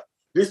like, yeah,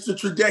 this is the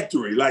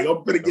trajectory. Like,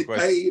 I'm gonna get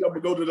paid, I'm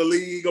gonna go to the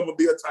league, I'm gonna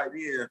be a tight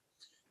end.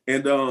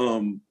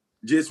 And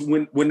just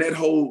when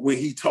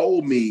he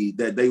told me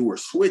that they were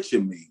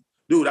switching me,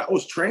 dude, I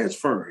was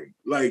transferring.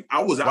 Like,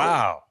 I was out.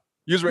 Wow.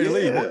 You was ready to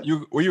leave.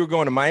 You were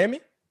going to Miami?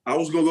 I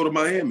was going to go to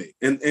Miami.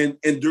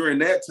 And during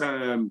that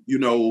time, you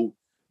know,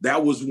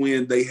 that was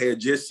when they had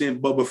just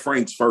sent Bubba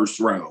Frank's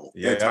first round.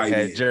 Yeah,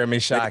 had Jeremy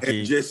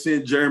Shockey. Just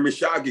sent Jeremy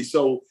Shockey.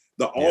 So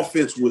the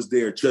offense was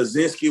there.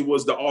 Chazinski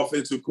was the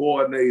offensive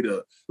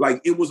coordinator.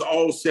 Like, it was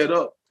all set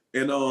up.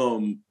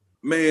 And,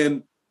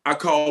 man, I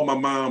called my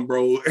mom,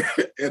 bro,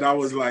 and I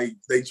was like,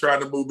 they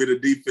trying to move me to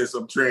defense.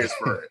 I'm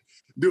transferring.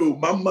 Dude,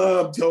 my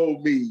mom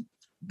told me,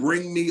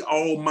 bring me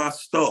all my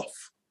stuff.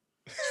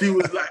 She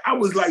was like, I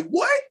was like,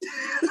 what?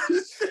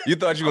 You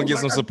thought you were going to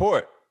get some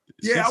support.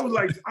 Yeah, I was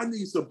like, I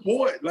need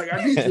support. Like,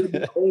 I need you to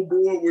be on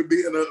board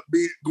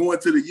with going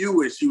to the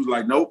U. And she was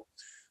like, nope.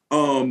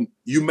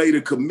 You made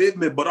a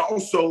commitment, but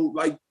also,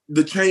 like,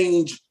 the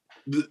change,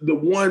 the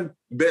one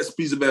best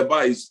piece of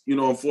advice, you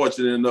know, I'm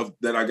fortunate enough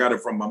that I got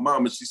it from my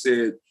mom, and she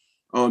said,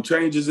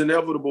 change is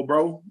inevitable,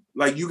 bro.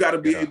 Like, you got to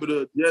be able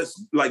to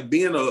just, like,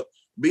 being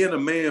a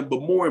man,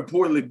 but more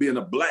importantly, being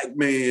a black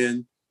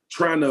man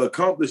trying to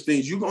accomplish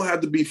things, you're going to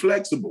have to be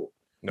flexible.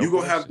 You're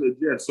going to have to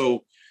adjust.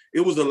 So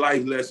it was a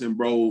life lesson,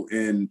 bro,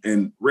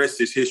 and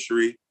rest is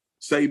history.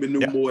 Saban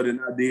knew more than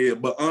I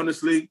did. But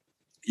honestly,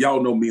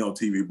 y'all know me on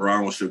TV, bro.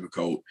 I don't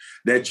sugarcoat.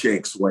 That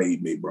check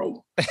swayed me,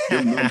 bro.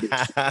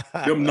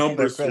 Them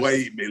numbers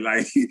swayed me.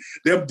 Like,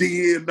 them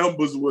DN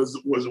numbers was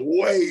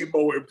way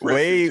more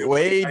impressive.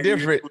 Way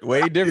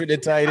different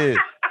than tight end.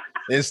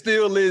 It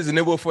still is, and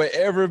it will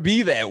forever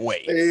be that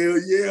way.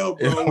 Hell yeah,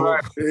 bro.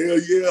 Hell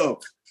yeah.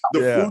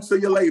 The fruits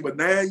of your labor.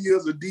 9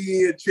 years of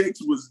DN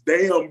checks was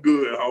damn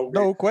good, homie.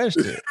 No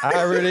question. I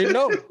already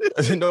know.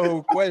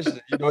 No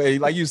question. You know,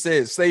 like you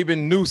said,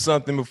 Saban knew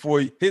something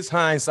before. His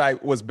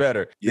hindsight was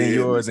better than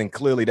yours, and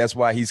clearly that's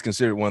why he's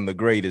considered one of the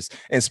greatest.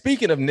 And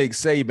speaking of Nick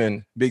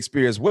Saban, Big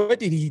Spears, what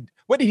did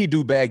he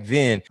do back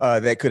then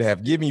that could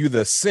have given you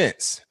the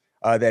sense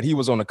that he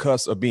was on the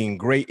cusp of being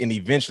great and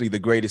eventually the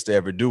greatest to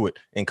ever do it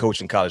in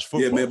coaching college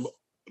football? Yeah, man.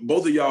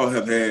 Both of y'all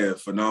have had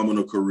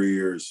phenomenal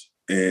careers.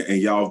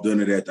 And y'all have done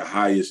it at the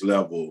highest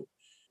level.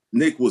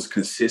 Nick was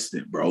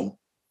consistent, bro.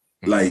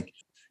 Mm-hmm. Like,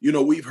 you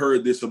know, we've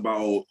heard this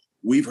about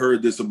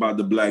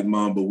the Black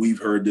Mamba. We've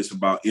heard this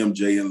about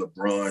MJ and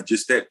LeBron,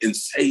 just that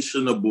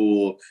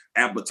insatiable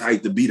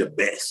appetite to be the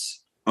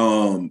best.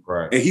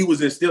 Right. And he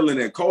was instilling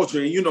that culture.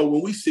 And, you know,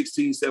 when we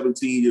 16,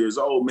 17 years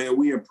old, man,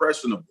 we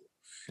impressionable.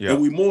 Yep.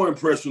 And we more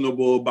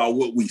impressionable about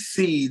what we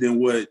see than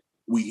what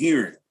we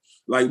hearing.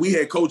 Like, we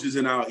had coaches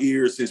in our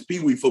ears since Pee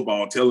Wee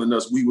football telling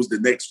us we was the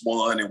next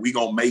one and we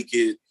gonna make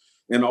it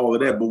and all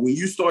of that. But when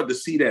you start to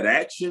see that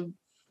action,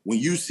 when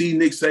you see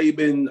Nick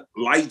Saban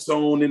lights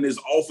on in his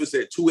office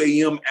at 2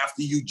 a.m.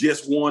 after you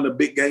just won a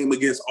big game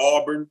against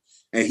Auburn,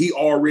 and he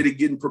already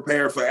getting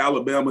prepared for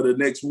Alabama the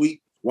next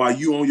week while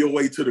you on your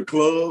way to the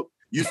club,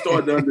 you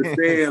start to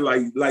understand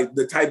like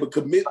the type of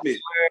commitment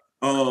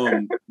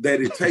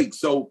that it takes.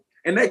 So,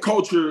 and that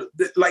culture,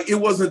 like, it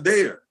wasn't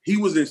there. He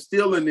was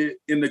instilling it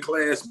in the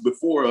class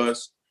before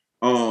us,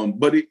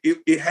 but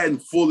it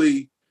hadn't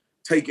fully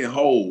taken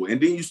hold. And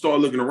then you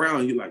start looking around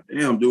and you're like,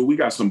 damn, dude, we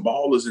got some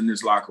ballers in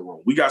this locker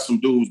room. We got some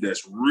dudes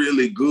that's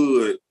really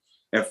good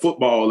at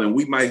football, and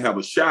we might have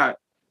a shot.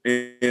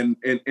 And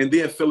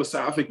then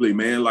philosophically,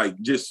 man, like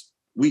just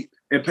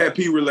and Pat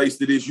P relates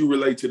to this, you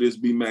relate to this,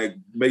 B-Mac,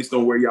 based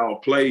on where y'all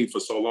played for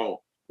so long.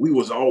 We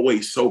was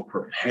always so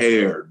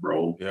prepared,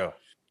 bro. Yeah.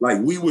 Like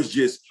we were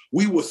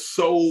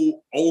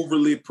so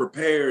overly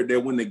prepared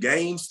that when the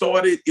game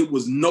started, it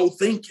was no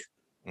thinking.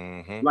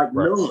 Mm-hmm. Like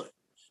none.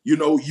 You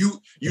know,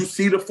 you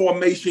see the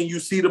formation, you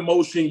see the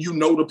motion, you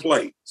know the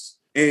plays.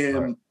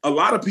 And a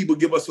lot of people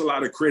give us a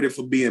lot of credit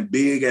for being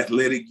big,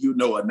 athletic, you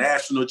know, a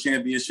national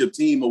championship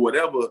team or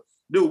whatever.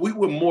 Dude, we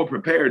were more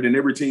prepared than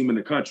every team in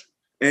the country.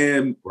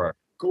 And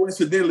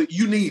coincidentally,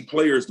 you need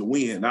players to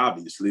win,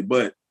 obviously.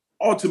 But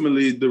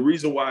ultimately, the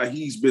reason why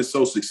he's been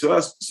so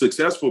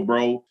successful,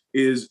 bro,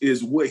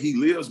 is what he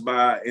lives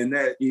by. And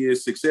that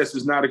is success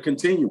is not a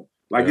continuum.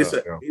 Like it's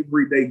an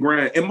everyday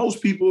grind. And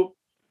most people,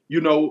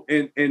 you know,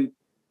 and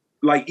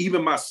like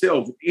even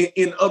myself,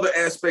 in other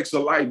aspects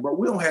of life, bro,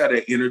 we don't have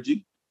that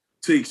energy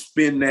to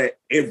expend that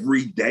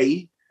every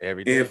day.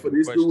 And for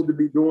this dude to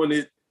be doing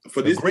it,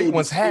 for this dude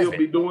to still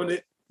be doing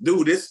it,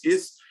 dude, it's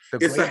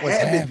a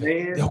habit,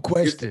 man. No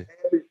question.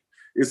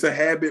 It's a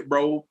habit,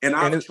 bro. And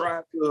I've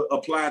tried to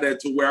apply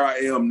that to where I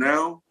am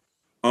now.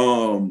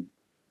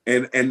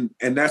 And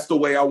that's the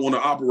way I want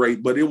to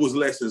operate. But it was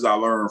lessons I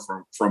learned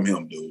from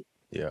him, dude.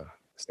 Yeah.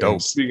 It's dope.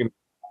 And speaking of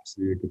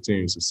the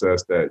continued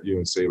success that you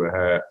and Saban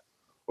had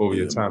over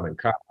your time in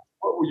college,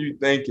 what were you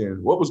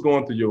thinking? What was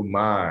going through your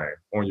mind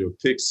on your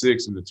pick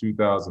 6 in the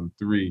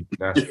 2003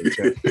 national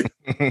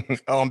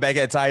championship? I'm back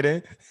at tight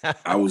end.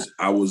 I was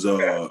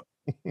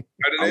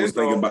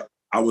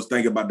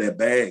thinking about that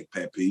bag,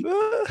 Pat P.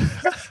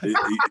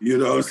 You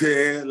know what I'm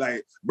saying?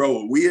 Like,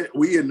 bro,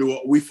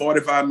 we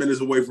 45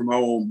 minutes away from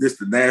home. This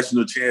the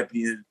national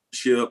championship.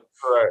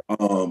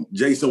 Right.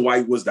 Jason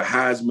White was the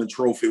Heisman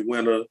Trophy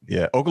winner.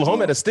 Yeah,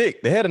 Oklahoma had a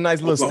stick. They had a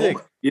nice little stick.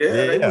 Yeah,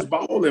 they was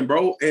balling,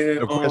 bro.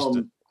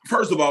 And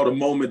first of all, the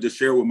moment to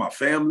share with my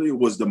family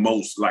was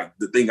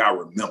the thing I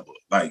remember.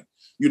 Like,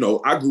 you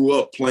know, I grew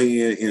up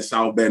playing in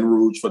South Baton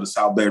Rouge for the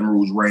South Baton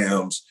Rouge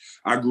Rams.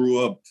 I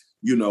grew up,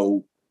 you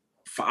know,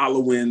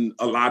 following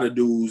a lot of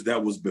dudes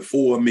that was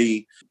before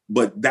me.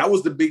 But that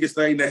was the biggest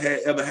thing that had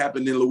ever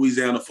happened in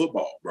Louisiana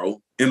football,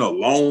 bro, in a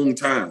long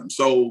time.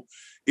 So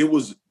it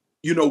was,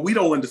 you know, we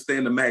don't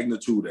understand the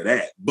magnitude of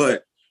that.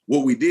 But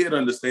what we did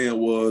understand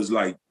was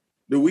like,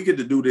 dude, we get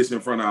to do this in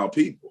front of our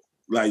people.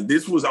 Like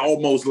this was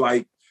almost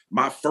like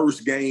my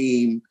first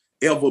game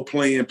ever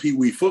playing Pee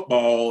Wee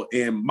football,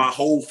 and my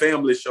whole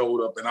family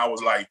showed up, and I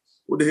was like,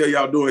 what the hell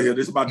y'all doing here?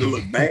 This is about to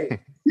look bad.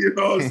 You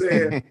know what I'm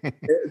saying?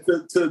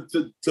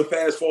 to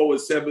fast forward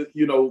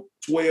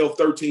 12,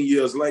 13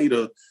 years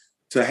later,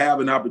 to have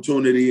an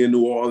opportunity in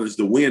New Orleans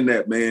to win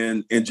that,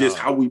 man, and just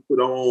how we put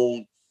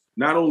on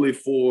not only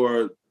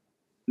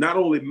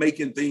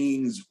making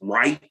things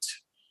right,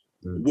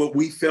 what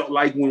we felt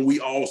like when we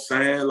all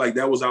signed, like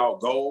that was our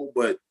goal,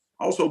 but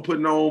also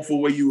putting on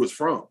for where you was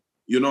from.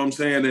 You know what I'm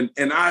saying?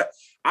 And I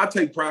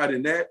take pride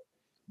in that,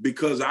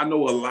 because I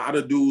know a lot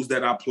of dudes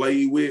that I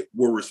played with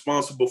were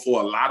responsible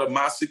for a lot of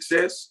my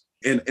success,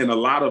 and a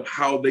lot of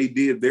how they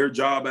did their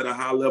job at a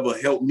high level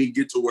helped me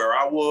get to where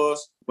I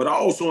was. But I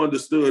also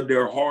understood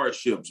their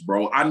hardships,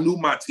 bro. I knew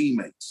my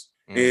teammates,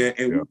 and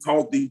we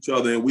talked to each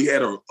other, and we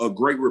had a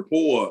great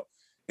rapport.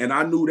 And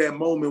I knew that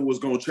moment was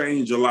going to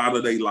change a lot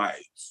of their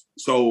lives.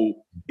 So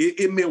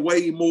it meant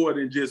way more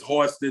than just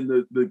hoisting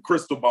the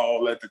crystal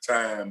ball at the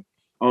time.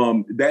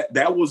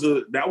 That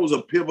was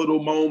a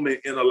pivotal moment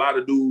in a lot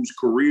of dudes'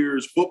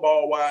 careers,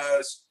 football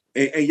wise,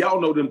 and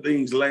y'all know them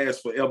things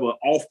last forever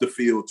off the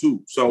field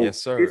too. So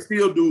yes, sir. It's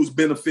still dudes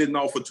benefiting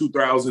off of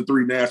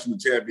 2003 national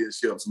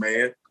championships,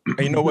 man. And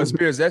you know what,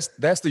 Spears?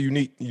 That's the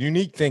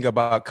unique thing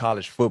about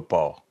college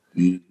football.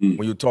 Mm-hmm.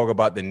 When you talk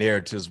about the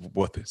narratives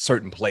with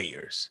certain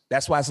players,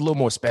 that's why it's a little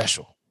more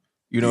special.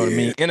 You know what I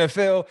mean?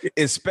 NFL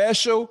is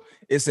special,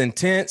 it's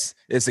intense,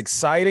 it's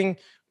exciting,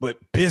 but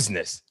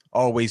business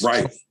always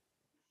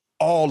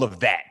all of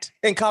that.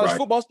 And college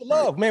football's the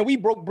love, man. We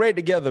broke bread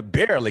together,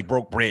 barely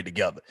broke bread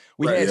together.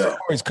 We had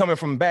stories coming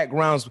from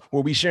backgrounds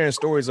where we sharing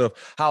stories of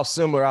how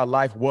similar our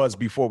life was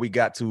before we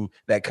got to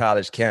that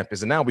college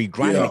campus. And now we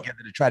grinding together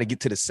to try to get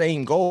to the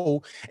same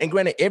goal. And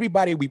granted,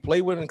 everybody we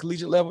play with on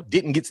collegiate level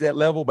didn't get to that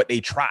level, but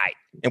they tried.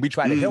 And we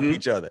tried to help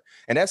each other.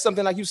 And that's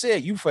something, like you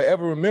said, you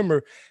forever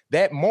remember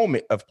that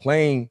moment of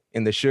playing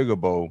in the Sugar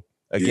Bowl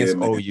against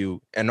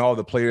OU and all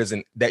the players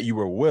that you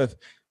were with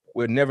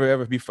will never,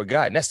 ever be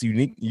forgotten. That's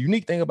the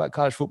unique thing about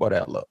college football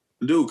that I love.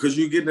 Dude, because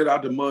you're getting it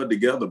out the mud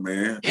together,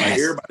 man. Yes. Like,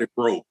 everybody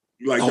broke.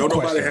 Like, don't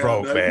nobody have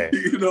nothing. Man.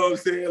 You know what I'm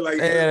saying? Like,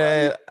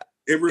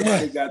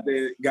 everybody got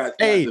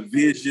the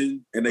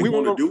vision, and they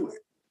want to do it.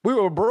 We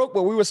were broke,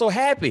 but we were so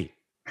happy.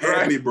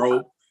 Happy,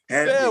 bro.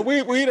 Happy. Yeah,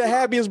 we the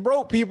happiest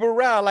broke people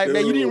around. Like,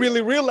 man, you didn't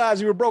really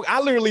realize you were broke.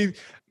 I literally,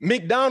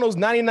 McDonald's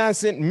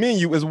 99-cent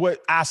menu is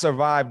what I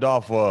survived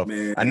off of.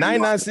 Man, a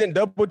 99-cent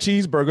double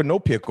cheeseburger, no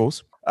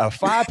pickles. a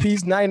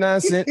 5-piece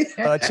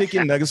 99-cent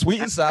chicken nugget,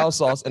 sweet and sour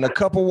sauce, and a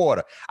cup of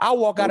water. I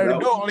walk out of the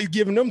door only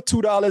giving them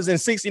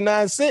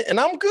 $2.69, and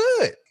I'm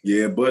good.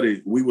 Yeah,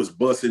 buddy, we was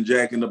busting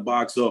Jack in the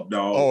Box up,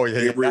 dog. Oh yeah,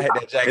 I had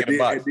that Jack in the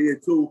Box.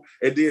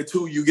 And then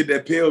too, you get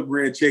that Pell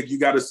Grant check. You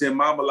got to send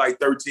Mama like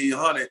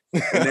 $1,300,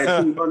 and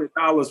that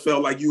 $200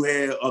 felt like you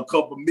had a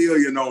couple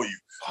million on you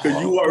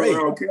because you were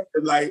around campus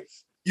like,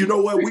 you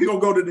know what? We gonna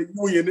go to the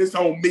union. It's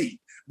on me.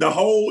 The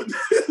whole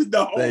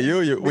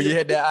union. When you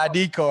had that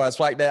ID card,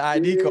 swipe that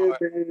ID card.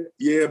 Man.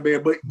 Yeah,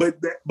 man.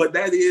 But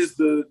that's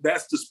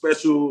the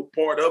special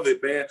part of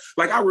it, man.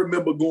 Like I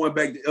remember going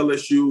back to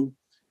LSU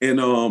and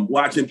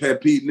watching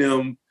Pat Pete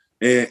and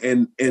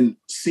them and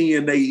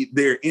seeing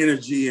their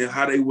energy and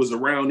how they was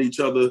around each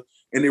other.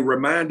 And it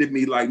reminded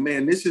me, like,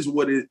 man, this is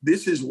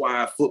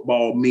why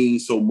football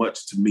means so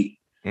much to me.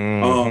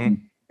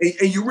 Mm-hmm.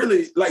 And you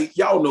really, like,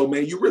 y'all know,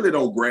 man, you really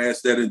don't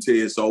grasp that until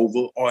it's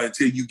over or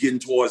until you getting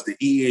towards the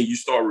end. You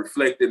start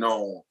reflecting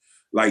on,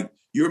 like,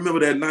 you remember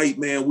that night,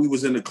 man, we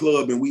was in the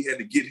club and we had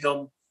to get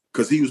him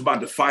because he was about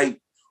to fight.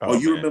 Or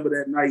you remember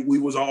that night we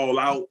was all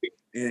out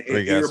and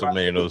we got so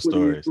many of those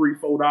stories.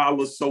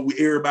 $3-4 so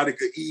everybody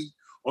could eat,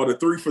 or the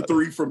 3 for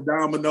 $3 from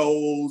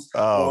Domino's,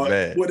 or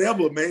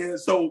whatever, man.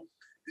 So,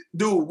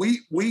 dude,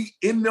 we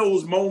in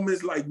those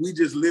moments, like, we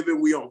just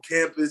living, we on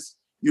campus.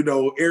 You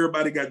know,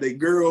 everybody got their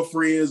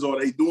girlfriends or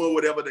they doing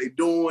whatever they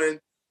doing.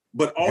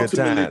 But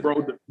ultimately,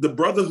 bro, the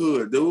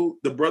brotherhood, dude,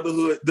 the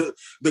brotherhood,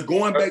 the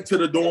going back to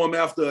the dorm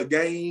after a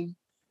game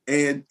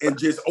and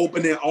just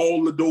opening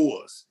all the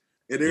doors.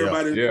 And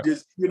everybody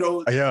just, you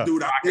know,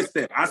 dude, I miss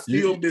that. I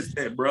still miss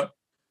that, bro.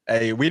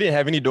 Hey, we didn't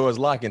have any doors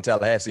locked in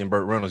Tallahassee and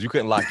Burt Reynolds. You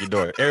couldn't lock your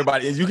door.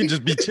 Everybody, you can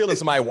just be chilling.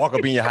 Somebody walk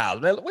up in your house.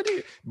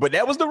 But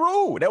that was the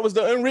rule. That was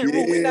the unwritten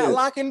rule. We're not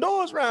locking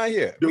doors around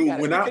here. Dude,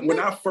 when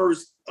I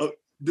first...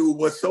 dude,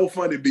 what's so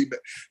funny, dude,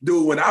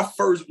 when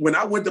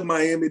I went to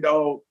Miami,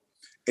 dog,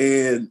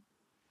 and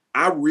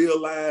I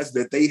realized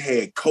that they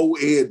had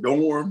co-ed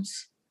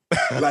dorms,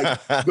 like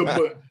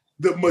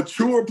the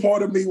mature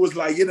part of me was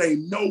like, it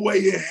ain't no way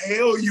in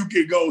hell you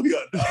can go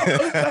here,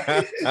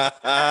 dog.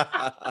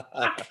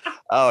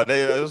 Oh,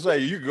 they say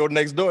you can go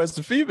next door. It's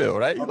the female,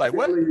 right? You're like,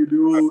 what? You,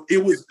 dude,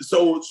 it was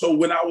so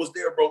when I was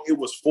there, bro, it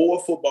was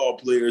 4 football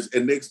players,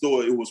 and next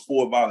door it was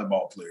 4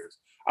 volleyball players.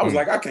 I was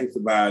like, I can't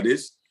survive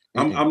this.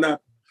 I'm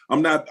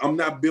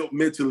not built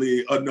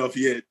mentally enough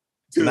yet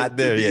to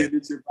be in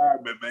this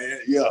environment, man.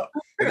 Yeah.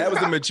 And that was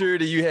the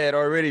maturity you had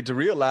already to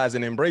realize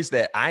and embrace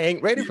that I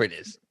ain't ready for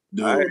this.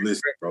 Dude,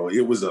 listen, bro,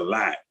 it was a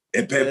lot.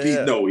 And Pat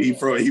Pete, no, he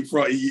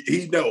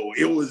know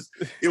it was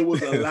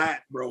a lot,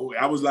 bro.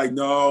 I was like,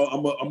 no,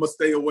 I'm gonna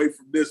stay away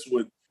from this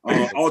one.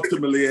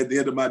 Ultimately, at the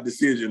end of my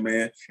decision,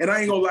 man. And I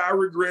ain't gonna lie, I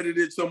regretted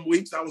it some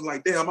weeks. I was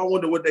like, damn, I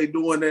wonder what they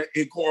doing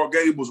in Coral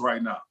Gables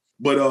right now.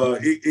 But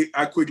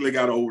I quickly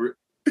got over it.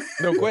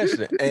 No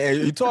question. And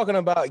you're talking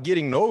about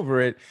getting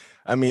over it.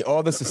 I mean,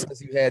 all the success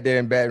you had there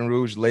in Baton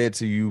Rouge led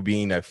to you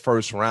being a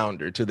first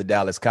rounder to the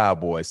Dallas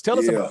Cowboys. Tell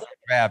us about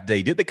draft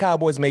day. Did the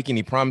Cowboys make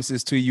any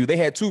promises to you? They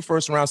had 2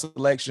 first round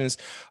selections.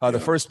 The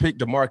first pick,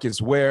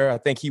 DeMarcus Ware, I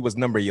think he was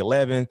number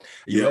 11.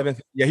 Yeah,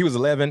 he was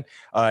 11.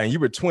 And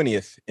you were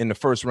 20th in the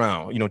first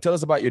round. You know, tell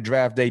us about your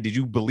draft day. Did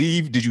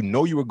you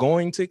know you were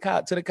going to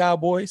the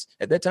Cowboys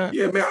at that time?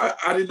 Yeah, man,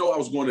 I didn't know I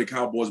was going to the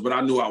Cowboys, but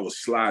I knew I was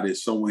slotted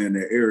somewhere in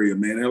that area,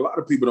 man. And a lot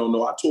of people don't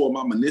know I tore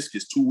my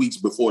meniscus 2 weeks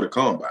before the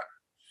combine.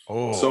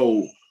 Oh.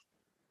 So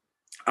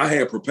I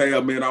had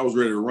prepared, man. I was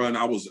ready to run.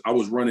 I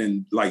was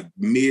running like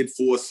mid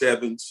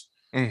 4.7s.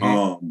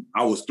 Mm-hmm.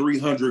 I was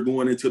 300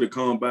 going into the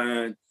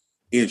combine,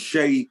 in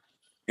shape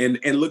and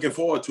looking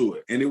forward to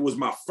it. And it was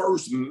my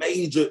first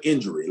major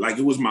injury. Like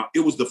it was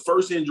the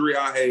first injury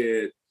I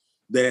had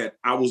that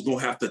I was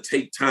gonna have to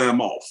take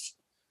time off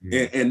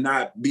and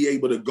not be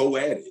able to go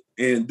at it.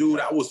 And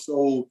dude, I was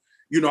so,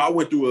 you know, I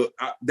went through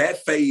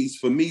that phase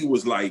for me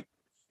was like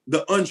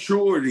the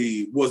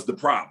unsurety was the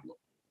problem.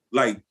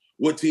 Like,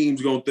 what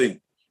team's gonna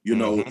think? You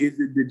know, is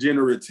it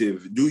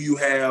degenerative? Do you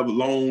have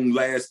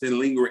long-lasting,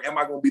 lingering? Am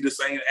I gonna be the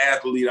same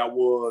athlete I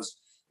was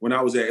when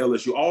I was at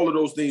LSU? All of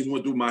those things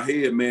went through my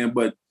head, man.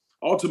 But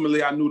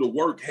ultimately, I knew the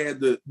work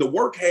had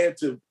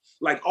to,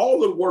 like,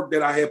 all the work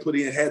that I had put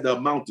in had to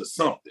amount to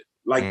something.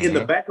 Like in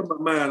the back of my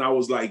mind, I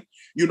was like,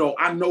 you know,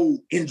 I know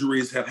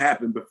injuries have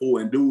happened before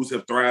and dudes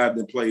have thrived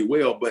and played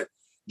well, but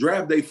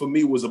draft day for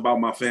me was about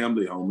my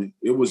family, homie.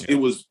 It was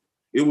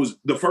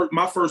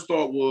my first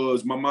thought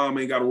was my mom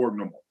ain't got to work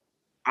no more.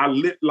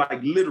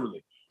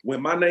 Literally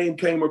when my name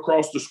came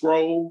across the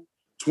scroll,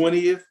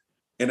 20th,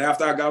 and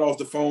after I got off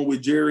the phone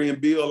with Jerry and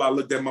Bill, I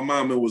looked at my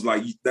mom and was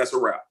like, that's a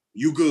wrap.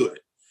 You good.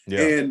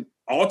 Yeah. And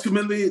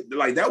ultimately,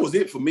 like, that was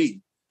it for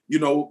me. You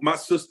know, my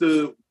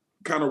sister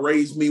kind of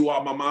raised me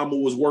while my mama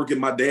was working.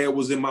 My dad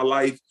was in my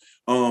life.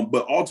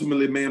 But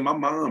ultimately, man, my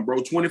mom,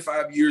 bro,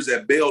 25 years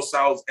at Bell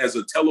South as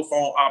a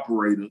telephone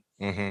operator,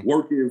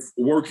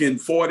 working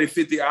 40,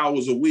 50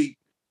 hours a week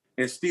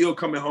and still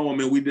coming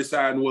home and we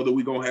deciding whether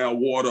we're going to have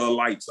water or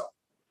lights on.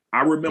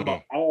 I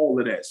remember all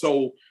of that.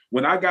 So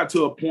when I got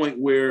to a point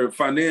where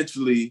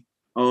financially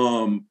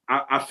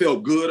I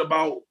felt good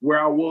about where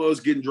I was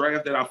getting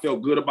drafted. I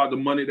felt good about the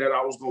money that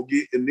I was gonna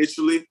get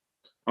initially.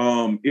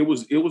 It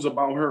was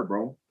about her,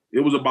 bro. It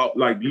was about,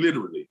 like,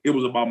 literally, it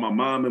was about my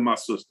mom and my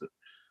sister.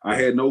 I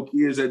had no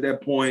kids at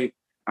that point.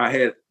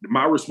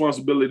 My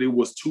responsibility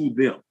was to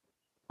them.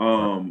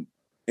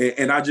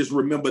 And I just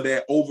remember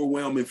that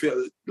overwhelming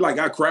feeling. Like,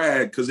 I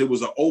cried because it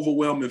was an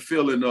overwhelming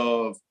feeling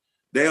of,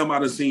 damn, I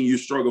done seen you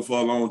struggle for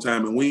a long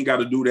time, and we ain't got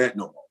to do that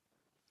no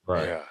more.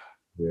 Right.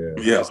 Yeah.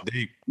 That's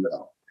deep.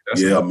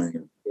 Yeah,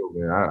 man.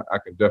 I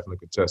can definitely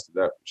contest to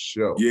that for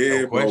sure.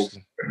 Yeah, no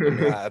question.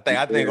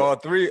 I think all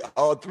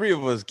three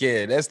of us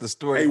can. That's the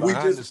story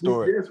behind the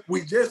story.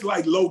 We just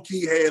like low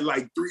key had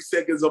like 3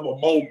 seconds of a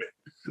moment.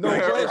 No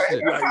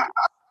question.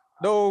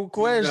 No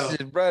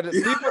question, brother.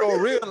 People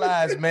don't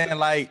realize, man,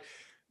 like,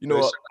 you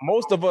know,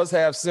 most of us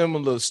have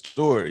similar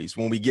stories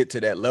when we get to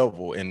that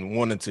level and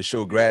wanting to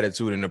show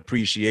gratitude and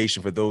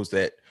appreciation for those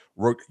that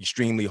work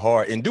extremely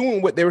hard and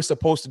doing what they were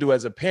supposed to do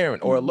as a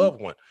parent or a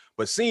loved one,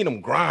 but seeing them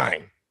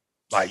grind,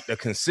 like the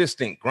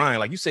consistent grind.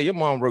 Like you say, your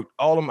mom worked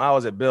all them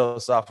hours at Bell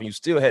South and you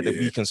still had to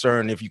be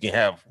concerned if you can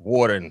have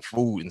water and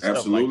food and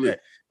stuff like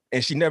that.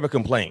 And she never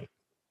complained.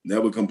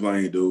 Never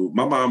complained, dude.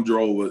 My mom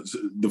drove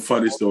the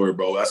funny story,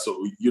 bro. That's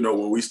so, you know,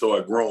 when we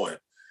started growing,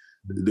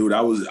 dude,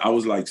 I was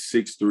like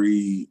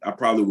 6'3". I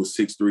probably was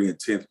 6'3" in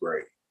 10th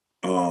grade.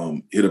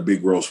 Hit a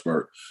big growth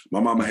spurt. My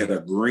mama had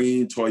a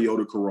green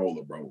Toyota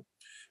Corolla, bro.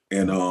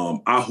 And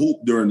I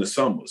hooped during the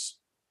summers.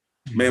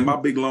 Man, my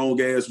big long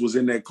ass was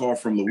in that car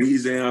from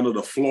Louisiana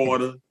to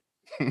Florida.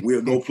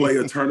 We'll go play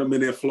a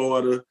tournament in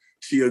Florida.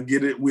 She'll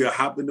get it. We'll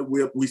hop in the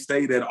whip. We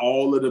stayed at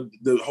all of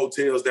the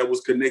hotels that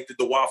was connected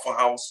to Waffle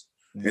House.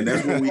 And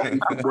that's when we ate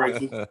for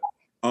breakfast.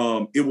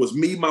 It was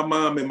me, my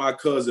mom, and my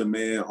cousin,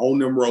 man, on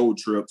them road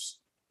trips.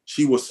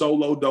 She was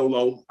solo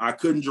dolo. I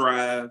couldn't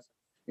drive.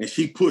 And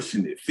she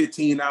pushing it.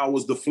 15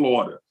 hours to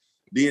Florida.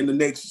 Then the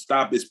next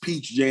stop is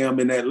Peach Jam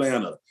in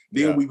Atlanta.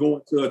 Then we go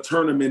into a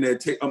tournament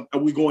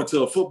we go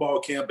into a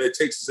football camp at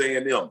Texas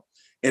A&M.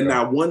 And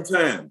not one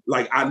time,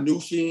 like, I knew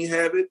she ain't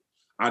have it.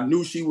 I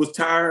knew she was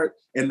tired.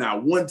 And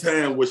not one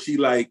time was she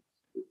like,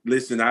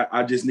 listen,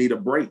 I just need a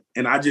break.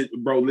 And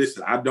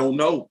listen, I don't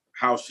know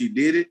how she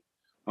did it.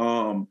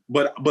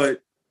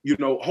 But you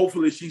know,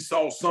 hopefully she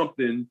saw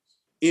something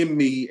in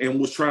me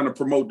and was trying to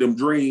promote them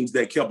dreams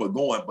that kept her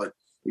going. But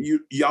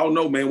y'all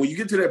know, man, when you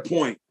get to that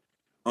point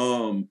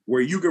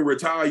where you can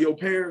retire your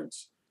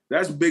parents,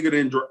 that's bigger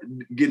than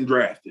getting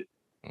drafted.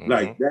 Mm-hmm.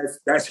 Like,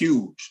 that's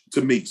huge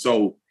to me.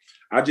 So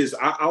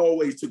I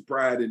always took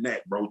pride in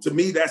that, bro. To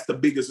me, that's the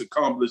biggest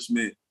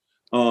accomplishment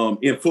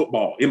in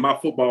football, in my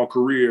football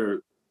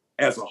career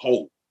as a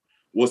whole,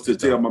 was to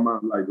tell my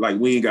mom, like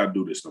we ain't got to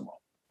do this no more.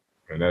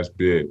 And that's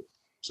big.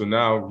 So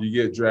now you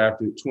get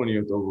drafted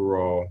 20th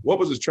overall. What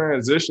was the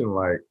transition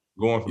like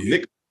going from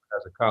Nick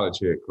as a college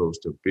head coach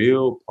to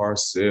Bill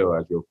Parcells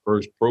as your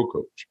first pro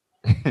coach?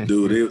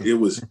 Dude, it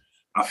was.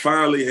 I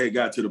finally had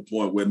got to the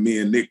point where me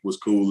and Nick was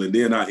cool, and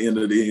then I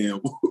entered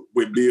in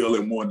with Bill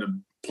and wanted to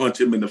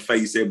punch him in the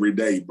face every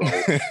day,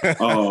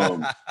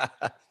 bro.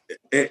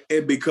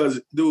 And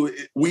because, dude,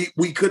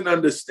 we couldn't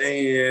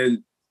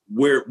understand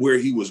where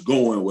he was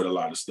going with a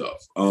lot of stuff.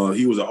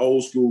 He was an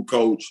old school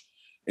coach,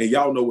 and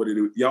y'all know what it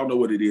is. Y'all know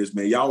what it is,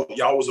 man. Y'all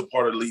was a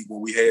part of the league when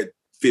we had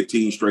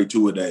 15 straight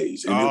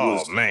tour-a-days. And it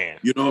was, man.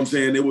 You know what I'm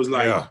saying? It was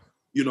like,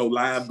 you know,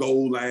 live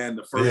goal line,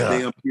 the first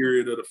damn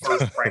period of the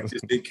first practice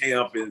in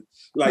camp. And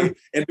like,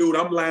 and dude,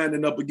 I'm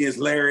lining up against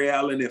Larry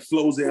Allen and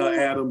Flozell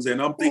Adams.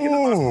 And I'm thinking to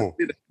myself,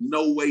 there's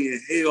no way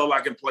in hell I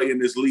can play in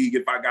this league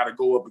if I got to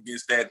go up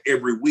against that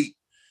every week.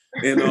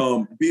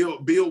 And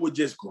Bill would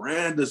just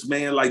grind us,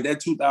 man. Like, that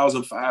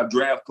 2005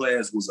 draft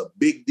class was a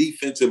big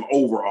defensive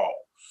overhaul.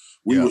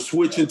 We were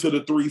switching to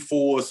the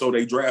 3-4, so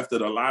they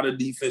drafted a lot of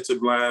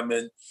defensive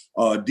linemen.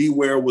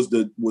 D-Ware was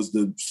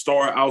the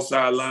star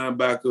outside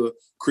linebacker.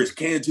 Chris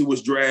Canty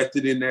was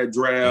drafted in that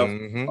draft.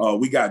 Mm-hmm.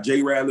 We got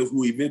Jay Ratliff,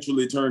 who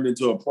eventually turned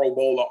into a Pro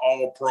Bowler,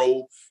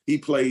 All-Pro. He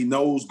played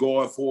nose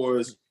guard for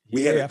us.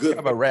 We had a good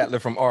about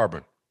Ratliff from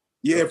Auburn.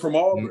 Yeah, from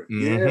Auburn.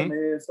 Mm-hmm. Yeah,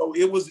 man. So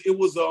it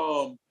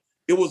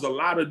was a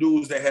lot of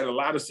dudes that had a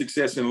lot of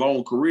success in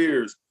long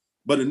careers.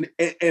 But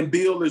and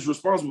Bill is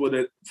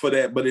responsible for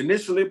that. But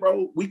initially,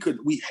 bro, we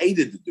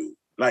hated the dude.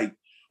 Like,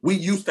 we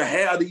used to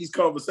have these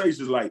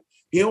conversations. Like,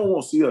 he don't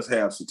want to see us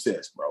have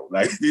success, bro.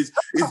 Like, it's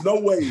no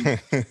way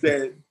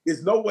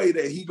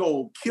that he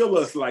gonna kill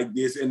us like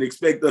this and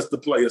expect us to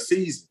play a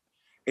season.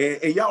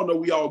 And y'all know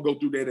we all go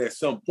through that at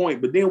some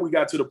point. But then we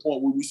got to the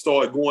point where we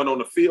started going on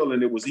the field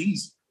and it was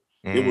easy.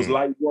 It was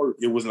light work.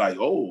 It was like,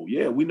 oh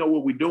yeah, we know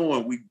what we're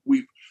doing.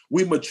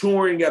 We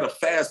maturing at a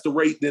faster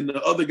rate than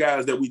the other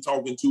guys that we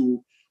talking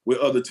to with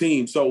other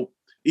teams. So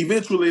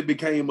eventually it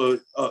became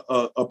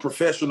a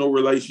professional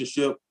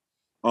relationship.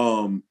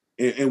 And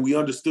we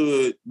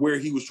understood where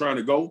he was trying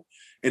to go.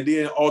 And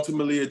then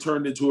ultimately it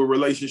turned into a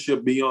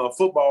relationship beyond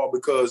football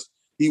because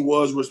he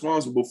was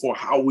responsible for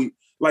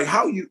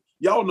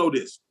y'all know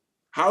this,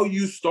 how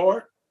you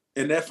start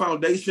and that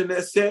foundation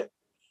that's set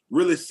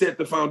really set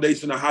the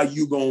foundation of how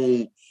you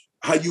gonna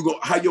how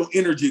your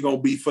energy gonna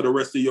be for the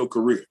rest of your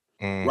career,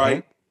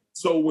 right?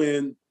 So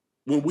when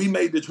we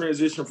made the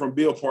transition from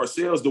Bill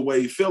Parcells to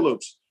Wade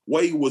Phillips,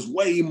 Wade was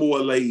way more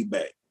laid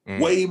back,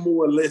 way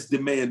more or less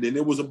demanding.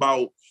 It was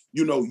about,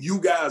 you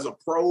guys are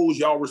pros,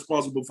 y'all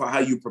responsible for how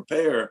you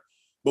prepare,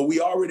 but we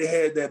already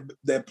had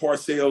that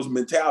Parcells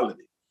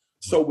mentality.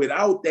 So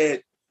without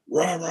that,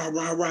 rah, rah,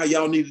 rah, rah,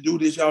 y'all need to do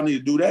this, y'all need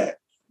to do that,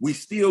 we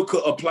still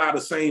could apply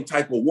the same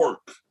type of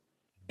work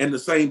and the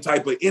same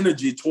type of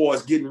energy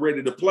towards getting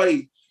ready to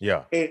play.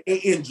 Yeah. And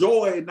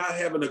enjoy not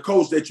having a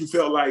coach that you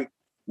felt like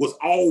was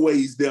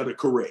always there to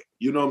correct.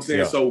 You know what I'm saying?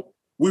 Yeah. So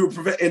we were,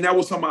 and that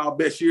was some of our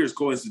best years,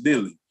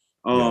 coincidentally.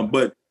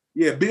 But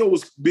yeah, Bill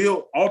was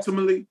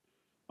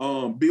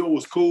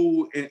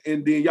cool.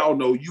 And then y'all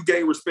know you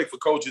gain respect for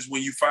coaches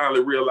when you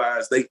finally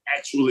realize they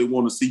actually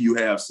want to see you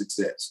have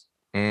success.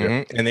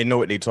 And they know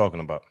what they're talking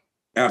about.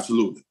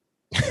 Absolutely.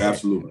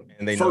 Absolutely.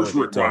 And they First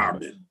know what they're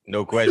requirement. talking about.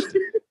 No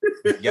question.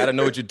 You got to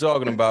know what you're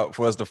talking about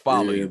for us to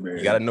follow you. Man.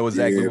 You got to know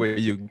exactly where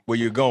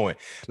you're going.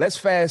 Let's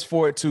fast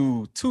forward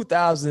to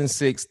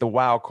 2006, the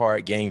wild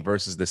card game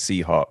versus the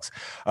Seahawks.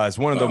 It's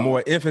one of the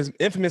more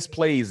infamous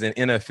plays in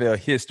NFL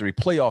history,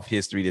 playoff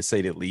history, to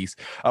say the least.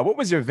 What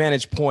was your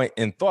vantage point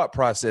and thought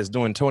process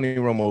during Tony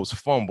Romo's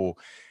fumble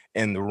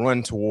and the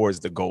run towards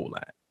the goal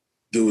line?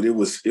 Dude, it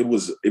was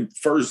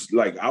first,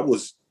 like,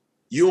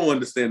 you don't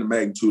understand the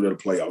magnitude of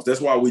the playoffs.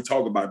 That's why we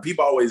talk about it.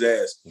 People always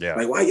ask,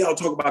 like, why y'all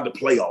talk about the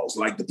playoffs?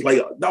 Like the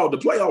playoffs. No, the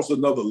playoffs are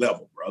another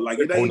level, bro. Like,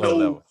 it ain't no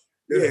level.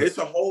 Yeah, it's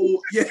a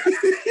whole,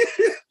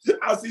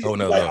 I see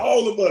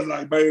all of us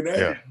like, man,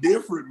 that's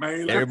different,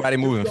 man. Like, everybody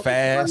moving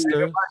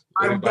faster.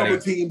 Other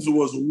teams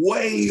was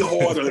way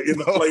harder in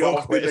the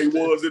playoffs than they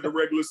was in the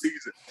regular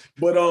season.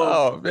 But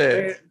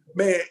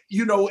man,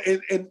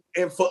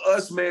 and for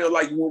us, man,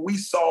 like when we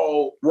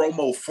saw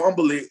Romo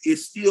fumble it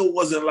still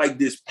wasn't like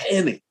this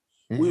panic.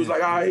 We was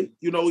like, all right,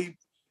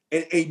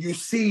 and you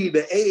see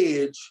the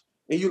edge,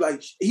 and you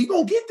like, he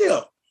gonna get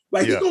there.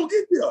 Like, he gonna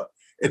get there.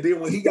 And then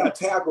when he got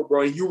tackled,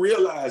 bro, and you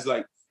realize,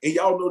 like, and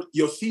y'all know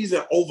your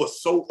season over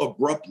so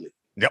abruptly.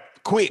 Yep,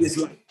 quick. It's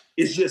like,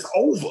 it's just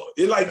over.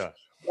 It like,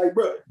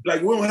 bro,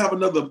 like we don't have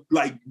another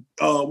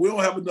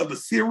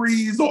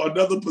series or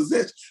another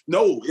possession.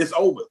 No, it's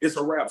over. It's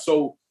a wrap.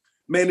 So,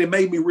 man, it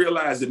made me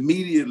realize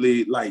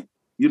immediately, like,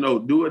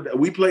 do it.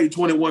 We played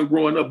 21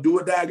 growing up. Do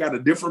or die got a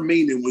different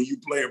meaning when you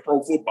play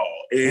pro football.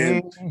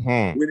 And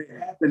when it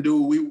happened,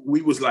 dude,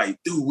 we was like,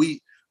 dude,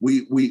 we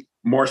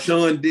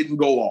Marshawn didn't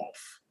go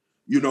off.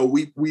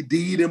 We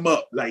D'd him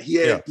up. Like he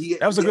had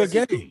that was a good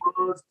game.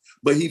 Runs,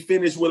 but he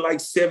finished with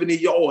like 70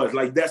 yards.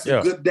 Like that's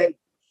a good day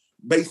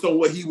based on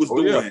what he was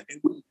doing. Yeah.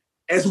 And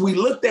as we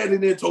looked at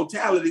it in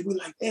totality, we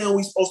like, damn,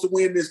 we supposed to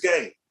win this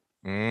game.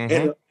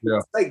 And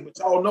mistake, but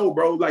y'all know,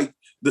 bro, like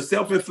the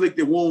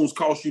self-inflicted wounds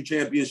cost you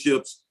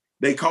championships.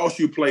 They cost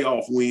you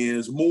playoff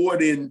wins more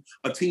than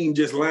a team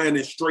just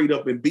lining straight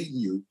up and beating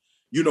you.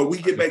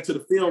 We get back to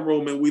the film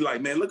room and we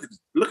like, man,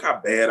 look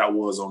how bad I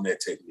was on that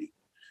technique.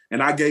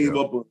 And I gave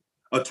up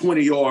a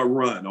 20-yard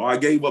run, or I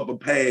gave up a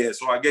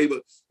pass, or I gave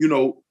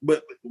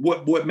but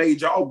what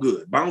made y'all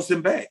good?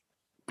 Bouncing back.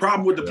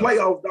 Problem with the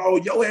playoffs,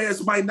 dog, your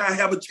ass might not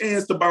have a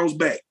chance to bounce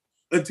back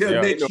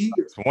until next year.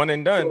 It's one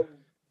and done. So,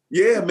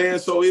 yeah, man.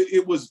 So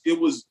it was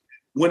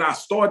when I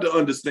started to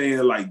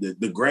understand like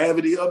the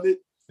gravity of it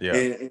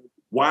and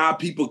why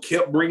people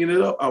kept bringing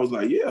it up. I was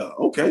like,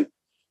 okay.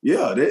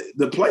 Yeah,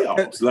 the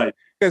playoffs. Like,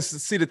 because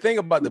see, the thing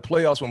about the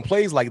playoffs, when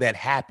plays like that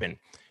happen,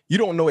 you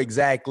don't know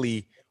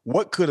exactly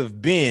what could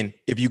have been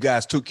if you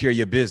guys took care of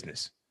your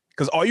business.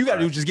 Because all you got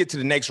to do is just get to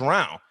the next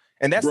round.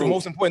 And that's the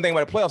most important thing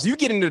about the playoffs. You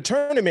get into the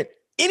tournament,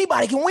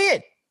 anybody can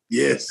win.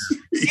 Yes.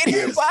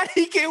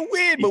 Anybody can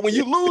win. But when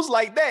you lose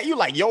like that, you're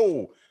like,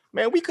 yo,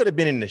 man, we could have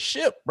been in the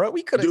ship, bro.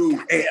 We could have. Dude,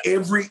 and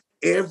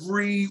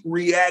every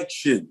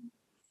reaction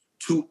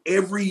to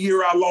every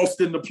year I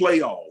lost in the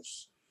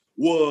playoffs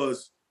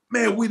was,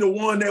 man, we the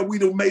one that we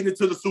done made it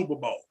to the Super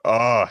Bowl.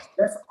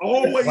 That's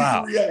always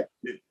the reaction.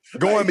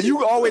 But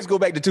you always go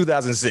back to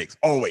 2006.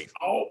 Always.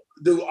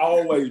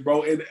 Always,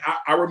 bro. And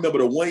I remember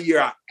the one year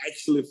I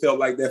actually felt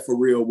like that for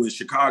real when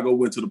Chicago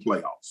went to the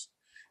playoffs.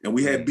 And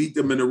we had beat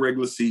them in the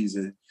regular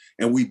season.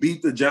 And we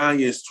beat the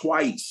Giants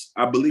twice.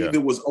 I believe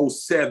it was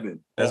 07.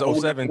 That's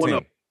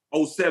 017.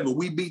 07.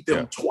 We beat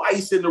them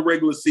twice in the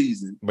regular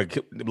season. But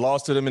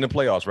lost to them in the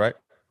playoffs, right?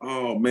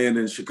 Oh, man.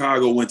 And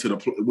Chicago went to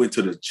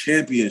the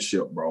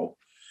championship, bro.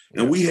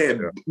 And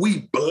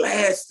we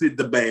blasted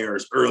the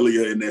Bears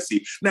earlier in that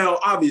season. Now,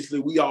 obviously,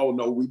 we all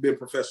know we've been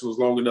professionals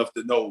long enough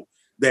to know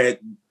that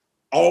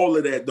all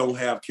of that don't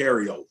have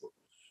carryover.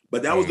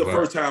 But that was the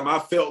first time I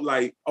felt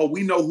like,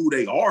 we know who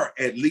they are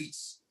at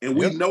least. And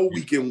we know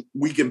we can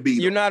beat them.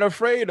 You're not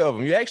afraid of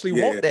them. You actually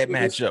want that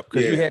matchup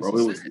because you had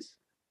success.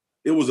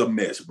 It was a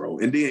mess, bro.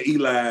 And then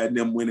Eli and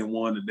them went and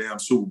won the damn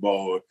Super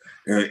Bowl.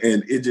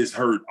 And it just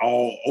hurt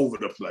all over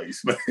the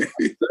place, man.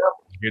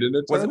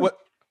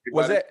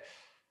 Was that?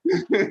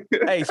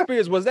 Hey,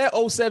 Spears, was that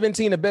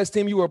 017 the best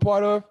team you were a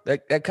part of?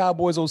 That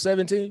Cowboys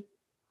 017?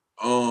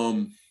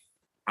 I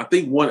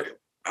think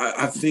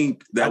I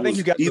think that was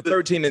you got the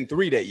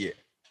 13-3 that year.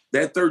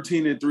 That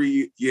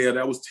 13-3, yeah,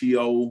 that was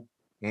T.O.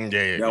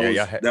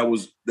 That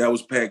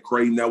was Pat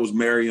Creighton. That was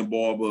Marion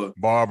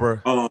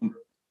Barber.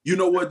 You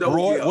know what though?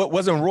 Roy,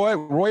 wasn't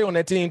Roy on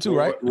that team too,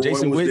 right? Roy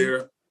Jason was Whitney.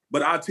 there.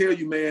 But I tell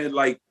you, man,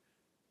 like,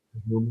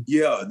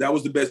 yeah, that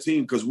was the best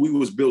team because we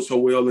was built so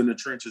well in the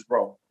trenches,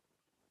 bro.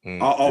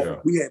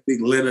 We had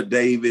big Leonard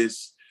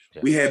Davis.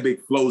 Yeah. We had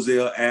big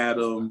Flozell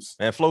Adams.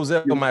 Man,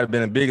 Flozell might have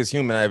been the biggest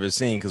human I ever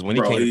seen because when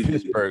he came to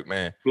Pittsburgh,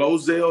 man.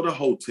 Flozell the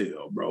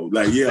hotel, bro.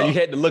 Like, yeah. So you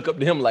had to look up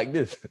to him like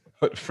this.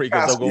 What the freak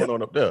is going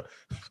on up there?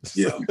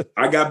 Yeah.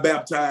 I got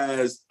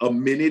baptized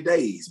many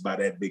days by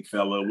that big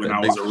fella when I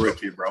was a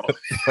rookie, bro.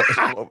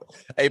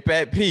 Hey,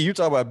 Pat P, you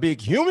talk about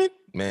big human?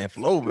 Man,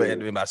 Flo had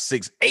to be about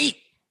 6'8".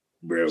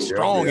 Bro,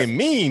 strong and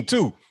mean,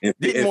 too.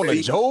 Didn't want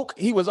to joke.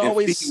 He was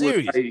always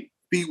serious.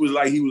 He was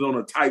like he was on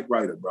a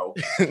typewriter, bro.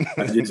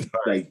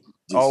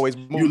 Always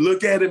move. You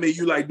look at him and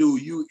you like,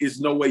 dude,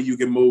 it's no way you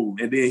can move.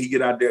 And then he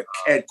get out there,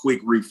 cat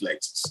quick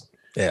reflexes.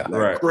 Yeah,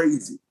 like,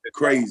 crazy.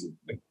 Talking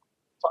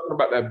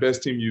about that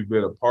best team you've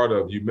been a part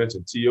of, you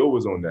mentioned T.O.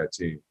 was on that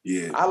team.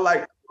 Yeah, I like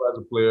him as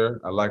a player.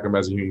 I like him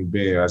as a human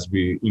being. As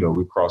we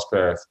cross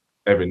paths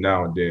every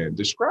now and then.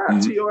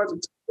 Describe T.O. as a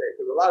teammate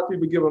because a lot of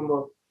people give him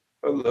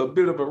a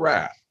bit of a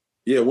rap.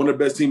 Yeah, one of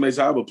the best teammates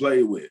I ever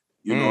played with.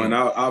 You know, and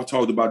I've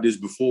talked about this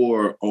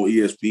before on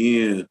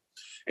ESPN.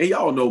 And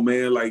y'all know,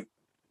 man, like,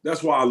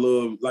 that's why I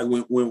love, like,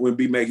 when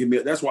B-Mac hit me,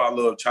 that's why I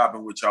love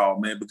chopping with y'all,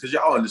 man, because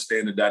y'all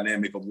understand the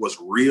dynamic of what's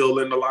real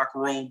in the locker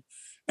room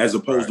as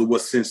opposed to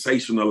what's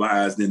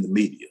sensationalized in the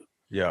media.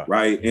 Yeah.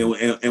 Right.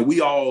 And we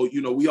all,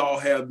 we all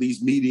have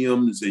these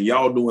mediums and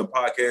y'all doing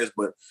podcasts.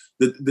 But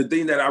the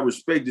thing that I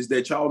respect is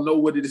that y'all know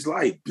what it is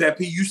like.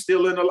 Pappy, you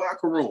still in the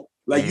locker room.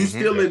 Like, you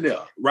still in there.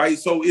 Right.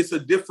 So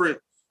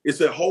it's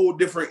a whole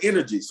different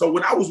energy. So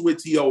when I was with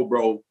T.O.,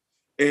 bro,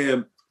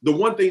 and the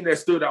one thing that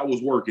stood out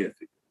was work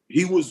ethic.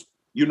 He was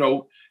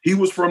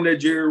from that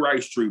Jerry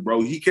Rice tree,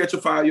 bro. He catch a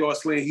 5-yard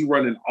slant, he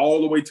running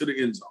all the way to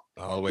the end zone,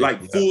 all the way,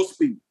 like full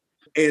speed.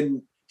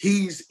 And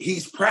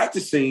he's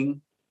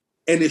practicing,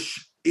 and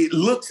it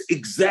looks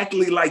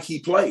exactly like he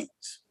plays.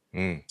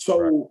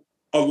 So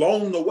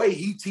along the way,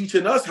 he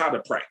teaching us how to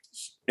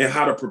practice and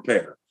how to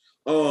prepare.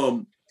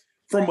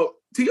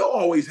 T.O.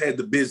 always had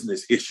the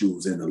business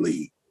issues in the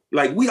league.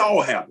 Like, we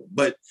all have them,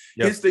 but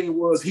his thing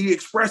was he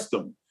expressed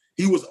them.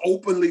 He was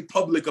openly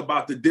public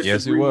about the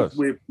disagreements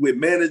with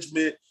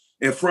management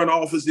and front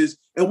offices,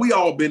 and we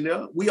all been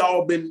there. We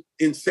all been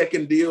in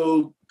second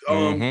deal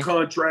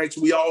contracts.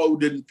 We all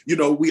didn't,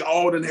 we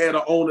all didn't had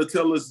an owner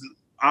tell us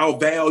our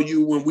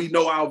value when we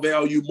know our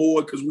value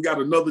more because we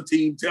got another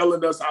team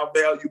telling us our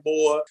value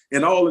more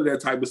and all of that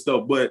type of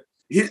stuff. But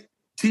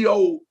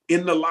T.O.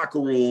 in the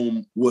locker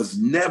room was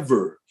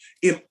never,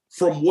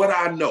 from what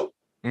I know,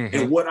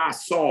 and what I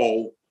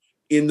saw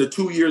in the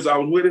 2 years I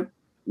was with him,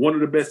 one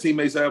of the best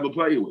teammates I ever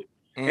played with.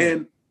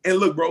 And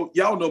look, bro,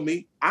 y'all know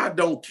me. I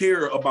don't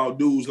care about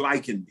dudes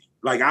liking me.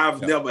 Like,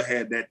 I've never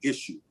had that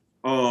issue.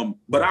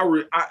 But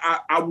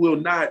I will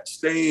not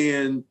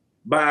stand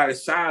by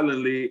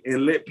silently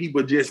and let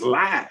people just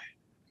lie.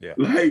 Yeah.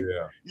 Like,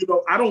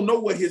 I don't know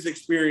what his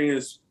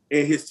experience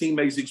and his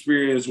teammates'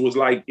 experience was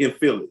like in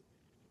Philly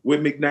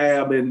with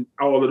McNabb and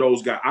all of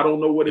those guys. I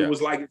don't know what it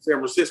was like in San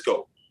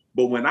Francisco.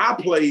 But when I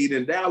played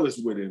in Dallas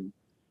with him,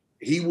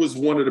 he was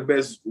one of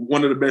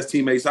the best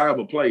teammates I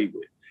ever played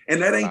with.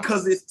 And that ain't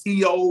because it's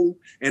T.O.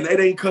 and that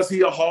ain't because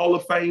he a Hall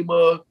of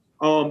Famer.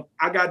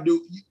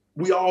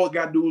 We all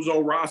got dudes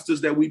on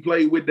rosters that we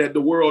played with that the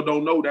world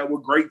don't know that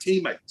were great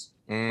teammates.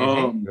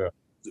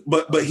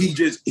 But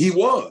he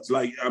was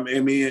like, I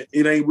mean,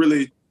 it ain't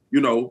really,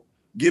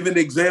 giving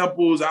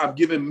examples. I've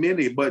given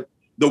many, but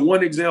the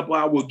one example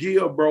I will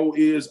give, bro,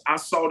 is I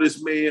saw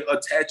this man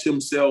attach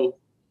himself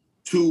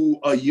to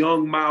a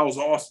young Miles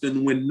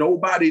Austin when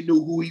nobody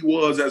knew who he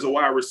was as a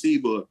wide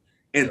receiver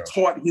and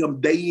taught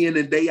him day in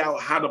and day out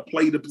how to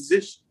play the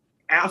position.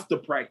 After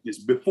practice,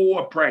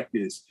 before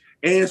practice,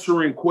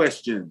 answering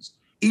questions,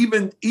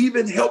 even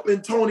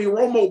helping Tony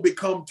Romo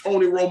become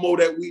Tony Romo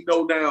that we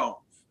know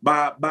now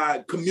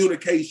by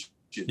communication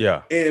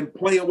and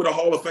playing with a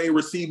Hall of Fame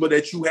receiver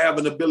that you have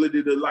an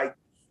ability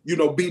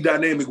to be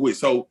dynamic with.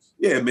 So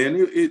yeah, man,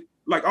 it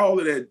like all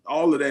of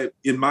that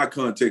in my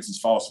context is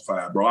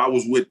falsified, bro. I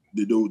was with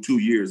the dude 2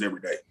 years every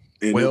day.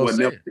 And it was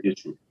never an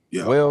issue.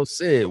 Yeah. Well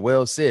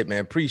said, man.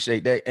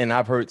 Appreciate that. And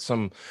I've heard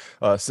some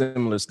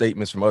similar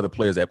statements from other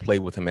players that play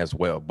with him as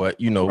well. But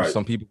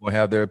some people will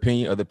have their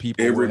opinion, other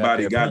people.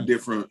 Everybody got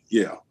different.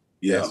 Yeah.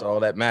 That's all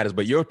that matters.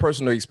 But your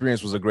personal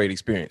experience was a great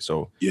experience.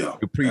 So we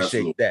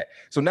appreciate that.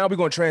 So now we're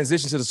going to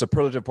transition to the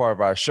superlative part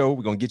of our show.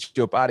 We're going to get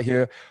you up out of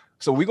here.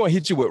 So we're going to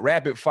hit you with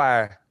rapid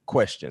fire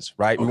questions,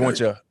 right? Okay. We want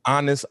your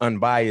honest,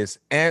 unbiased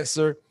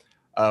answer.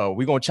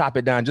 We're going to chop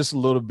it down just a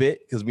little bit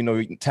because we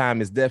know time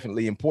is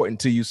definitely important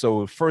to you.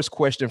 So first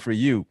question for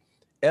you,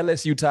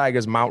 LSU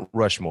Tigers Mount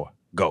Rushmore.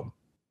 Go.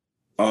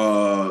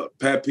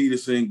 Pat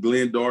Peterson,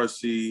 Glenn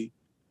Dorsey,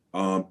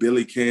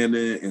 Billy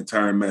Cannon, and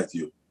Tyrann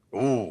Mathieu.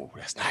 Oh,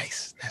 that's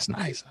nice.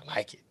 I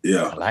like it.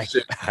 Yeah. I like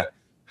it.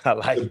 I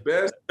like the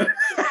best.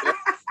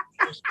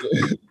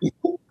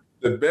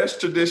 The best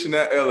tradition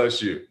at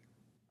LSU.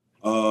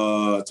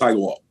 Tiger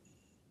Walk.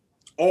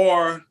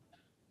 Or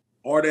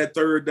that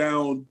third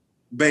down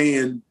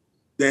band,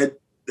 that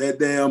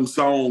damn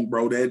song,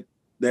 bro. That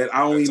I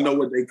don't even know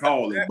what they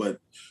call it, but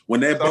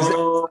when that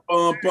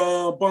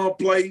bum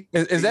play.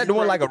 Is that the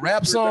one like a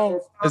rap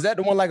song? Is that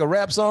the one like a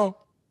rap song?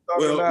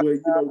 Well,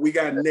 you know, we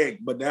got neck,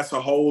 but that's a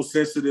whole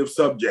sensitive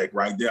subject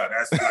right there.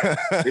 That's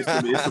like,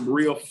 it's some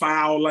real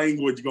foul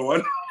language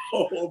going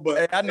on. But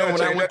hey, I know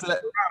when I went to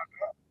that.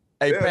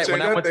 Hey, Pat,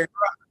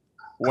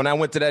 when I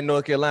went to that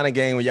North Carolina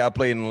game when y'all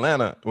played in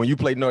Atlanta, when you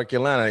played North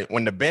Carolina,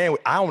 when the band,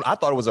 I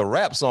thought it was a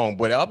rap song,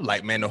 but I'm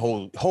like, man, the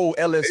whole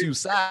LSU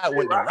side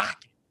went to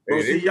rock.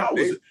 Bro, see,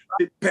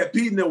 Pat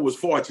Pete was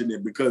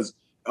fortunate because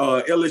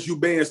LSU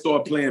band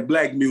started playing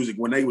black music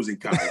when they was in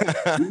college.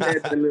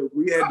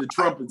 we had the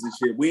trumpets and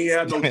shit. We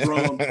ain't had no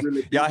drums.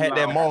 Really. Y'all had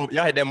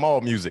that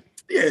mall music.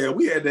 Yeah,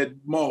 we had that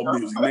mall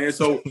music, man.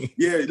 So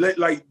yeah,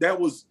 like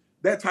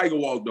that Tiger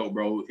Walk though,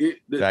 bro.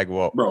 Tiger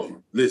Walk,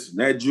 bro. Listen,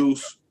 that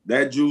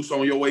juice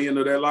on your way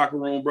into that locker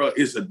room, bro.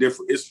 It's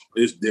different,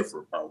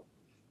 bro.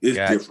 It's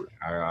different.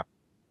 All right.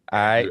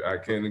 I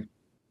can't.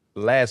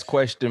 Last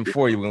question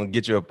for you. We're gonna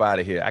get you up out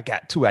of here. I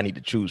got two I need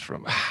to choose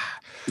from.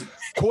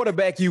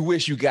 Quarterback you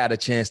wish you got a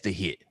chance to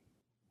hit.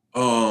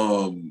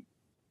 Peyton.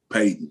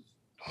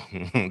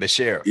 The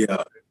sheriff.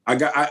 Yeah.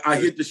 I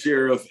hit the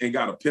sheriff and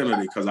got a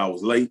penalty because I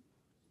was late.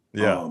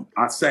 Yeah.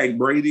 I sacked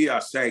Brady, I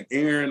sacked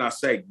Aaron, I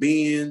sacked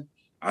Ben,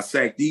 I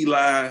sacked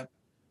Eli.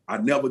 I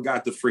never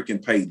got the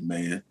freaking Peyton,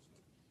 man.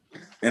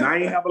 And I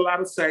ain't have a lot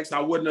of sacks.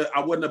 I wasn't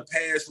a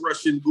pass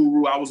rushing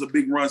guru. I was a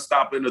big run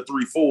stopper in the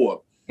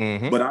 3-4.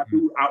 Mm-hmm. But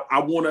I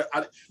want to,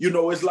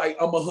 it's like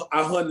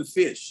I hunted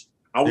fish.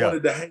 I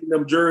wanted to hang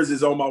them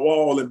jerseys on my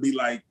wall and be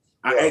like,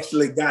 I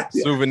actually got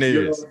them.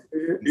 Souvenirs.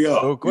 You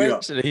know? No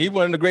question. Yeah. He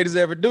one of the greatest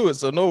to ever do it.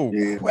 So no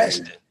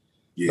question.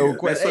 Yeah. No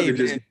question.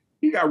 Hey,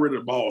 he got rid of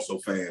the ball so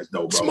fast,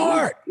 though,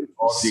 bro.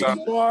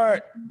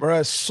 Smart,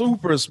 bro.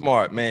 Super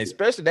smart, man.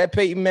 Especially that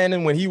Peyton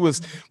Manning when he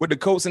was with the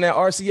Colts in that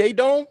RCA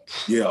dome.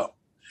 Yeah.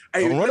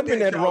 Hey, don't run up in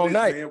there the wrong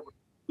night. Man.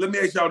 Let me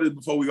ask y'all this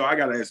before we go. I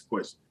got to ask a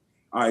question.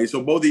 All right,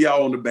 so both of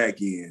y'all on the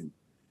back end.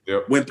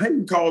 Yep. When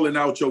Peyton calling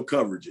out your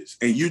coverages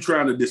and you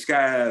trying to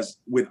disguise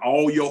with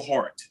all your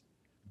heart,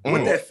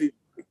 what that feel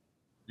like?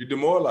 You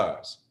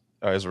demoralized.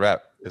 Oh, it's a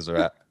wrap.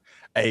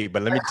 Hey,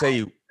 but let me tell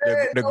you.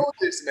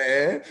 This,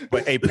 man.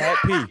 But hey, Pat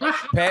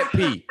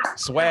P,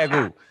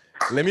 Swagoo,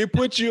 let me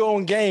put you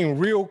on game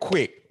real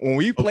quick. When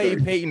we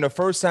played Peyton the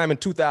first time in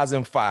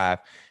 2005,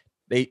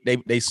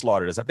 they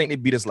slaughtered us. I think they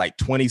beat us like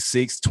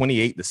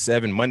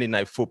 26-28-7 Monday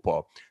Night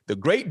Football. The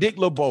great Dick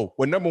LeBeau,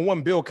 when number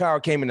one Bill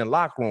Cowher came in the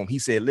locker room, he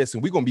said,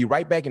 listen, we're going to be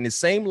right back in the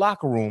same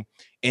locker room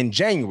in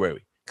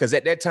January. Because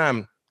at that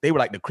time, they were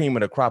like the cream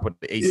of the crop of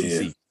the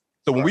ACC. Yeah.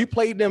 So when we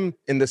played them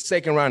in the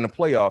second round of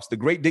playoffs, the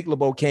great Dick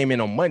LeBeau came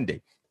in on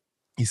Monday.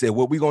 He said,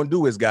 what we're going to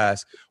do is,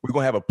 guys, we're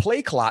going to have a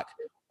play clock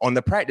on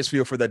the practice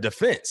field for the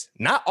defense,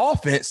 not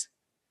offense,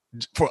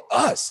 for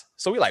us.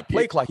 So we like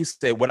play clock. He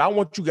said, what I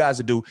want you guys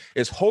to do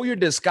is hold your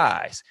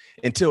disguise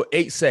until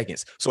 8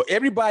 seconds. So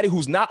everybody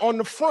who's not on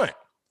the front,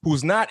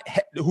 who's not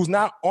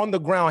on the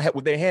ground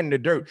with their hand in the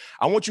dirt,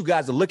 I want you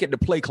guys to look at the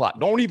play clock.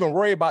 Don't even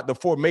worry about the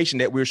formation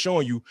that we're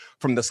showing you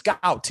from the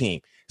scout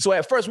team. So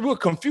at first we were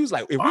confused.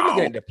 Like, if we look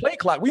at the play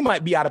clock, we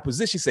might be out of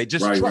position. He said,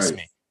 just trust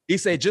me. He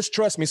said, just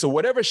trust me. So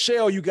whatever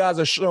shell you guys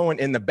are showing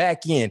in the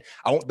back end,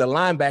 I want the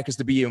linebackers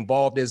to be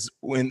involved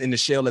in the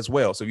shell as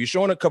well. So if you're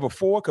showing a cover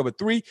 4, cover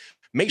 3,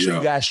 make sure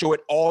you guys show it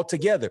all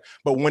together.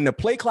 But when the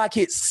play clock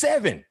hits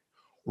 7,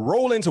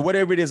 roll into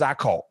whatever it is I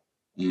call.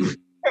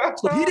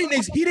 So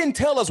he didn't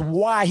tell us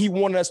why he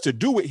wanted us to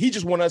do it. He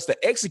just wanted us to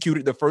execute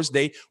it the first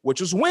day,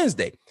 which was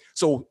Wednesday.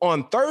 So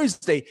on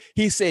Thursday,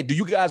 he said, do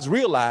you guys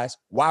realize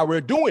why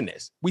we're doing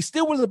this? We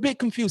still was a bit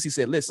confused. He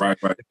said, listen,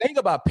 the thing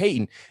about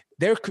Peyton,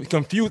 they're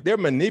confused. They're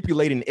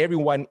manipulating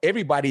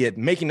everybody at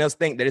making us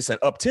think that it's an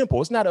up-tempo.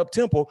 It's not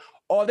up-tempo.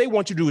 All they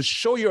want you to do is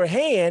show your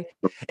hand.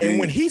 And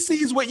when he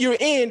sees what you're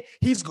in,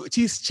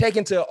 he's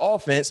checking to an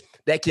offense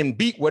that can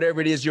beat whatever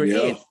it is you're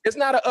in. It's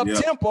not an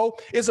up-tempo.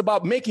 It's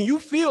about making you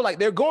feel like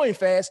they're going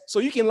fast so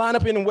you can line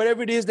up in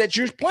whatever it is that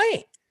you're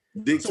playing.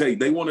 Dictate.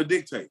 They want to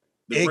dictate.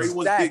 The great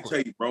ones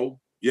dictate, bro.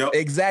 Yep.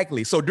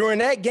 Exactly. So during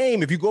that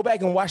game, if you go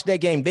back and watch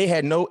that game, they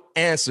had no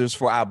answers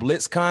for our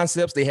blitz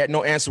concepts. They had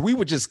no answer. We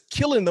were just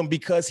killing them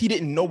because he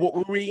didn't know what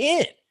we were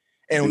in.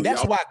 And dude,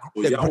 that's why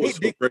y'all was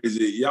so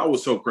crazy. Y'all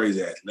was so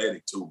crazy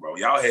athletic too, bro.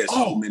 Y'all had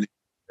so many.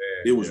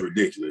 It was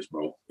ridiculous,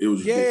 bro. It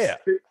was ridiculous.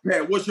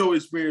 Pat, what's your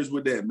experience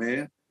with that,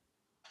 man?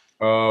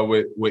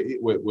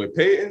 With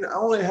Peyton, I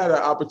only had an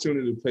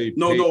opportunity to play.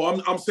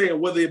 No, I'm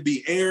saying whether it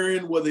be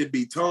Aaron, whether it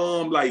be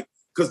Tom, like,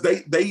 because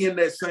they in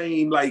that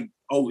same like,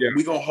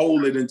 we gonna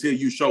hold it until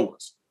you show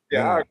us.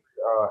 Yeah,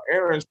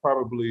 Aaron's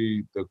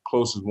probably the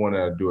closest one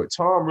that'll do it.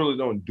 Tom really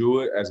don't do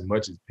it as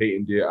much as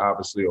Peyton did,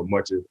 obviously, or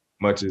much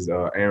as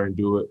Aaron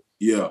do it.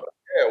 Yeah.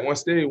 Yeah.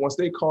 Once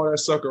they call that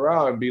sucker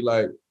out and be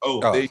like,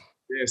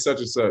 they're such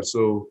and such.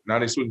 So now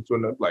they switching to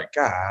another. Like,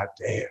 God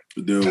damn,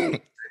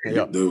 dude.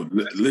 Dude,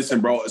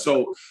 listen, bro.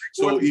 So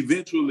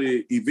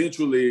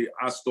eventually,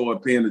 I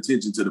started paying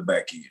attention to the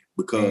back end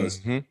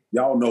because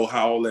y'all know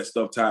how all that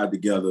stuff tied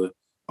together.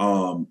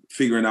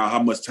 Figuring out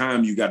how much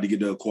time you got to get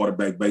to a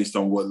quarterback based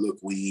on what look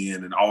we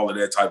in and all of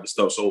that type of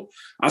stuff. So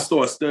I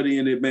started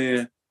studying it,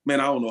 man. Man,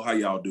 I don't know how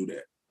y'all do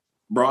that,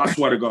 bro. I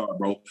swear to God,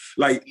 bro.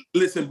 Like,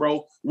 listen,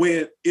 bro.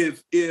 When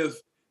if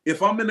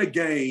I'm in a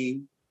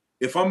game,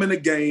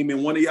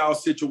 in one of y'all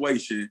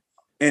situation,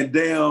 and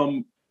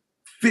damn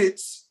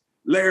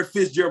Larry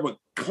Fitzgerald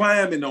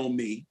climbing on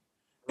me,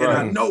 and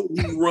I know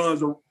he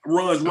runs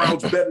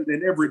routes better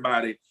than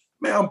everybody.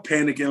 Man, I'm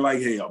panicking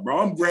like hell, bro.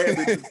 I'm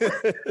grabbing.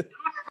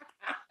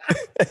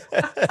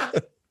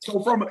 So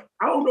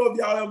I don't know if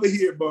y'all ever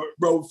hear, but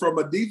bro, from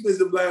a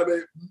defensive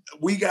lineman,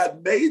 we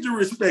got major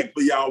respect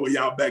for y'all when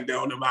y'all back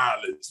down them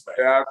islands, man.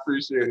 Yeah, I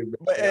appreciate it, man.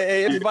 But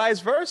it's vice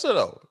versa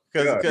though,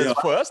 because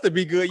for us to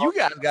be good, you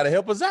guys got to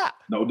help us out.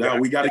 No doubt,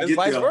 we got to get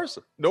vice there.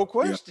 versa, no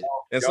question.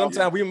 And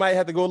sometimes we might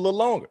have to go a little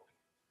longer.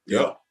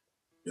 Yep.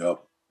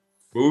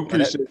 We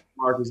appreciate it,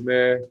 Marcus,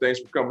 man.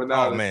 Thanks for coming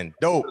out. Oh, man.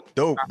 Dope.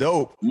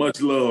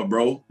 Much love,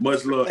 bro.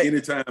 Much love.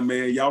 Anytime,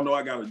 man. Y'all know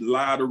I got a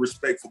lot of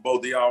respect for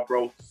both of y'all,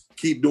 bro.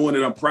 Keep doing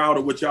it. I'm proud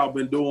of what y'all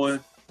been doing.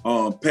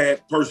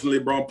 Pat, personally,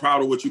 bro, I'm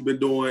proud of what you've been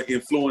doing,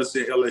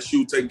 influencing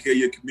LSU, taking care of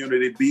your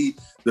community. Be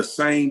the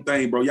same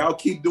thing, bro. Y'all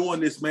keep doing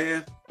this,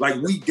 man. Like,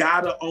 we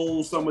got to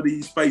own some of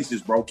these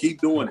spaces, bro.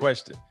 Keep doing it.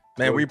 Question.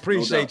 Man, we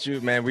appreciate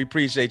you, man. We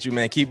appreciate you,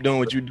 man. Keep doing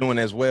what you're doing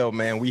as well,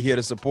 man. We here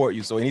to support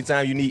you. So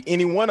anytime you need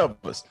any one of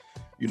us,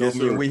 you know what I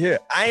mean? We here.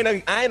 I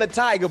ain't a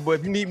tiger, but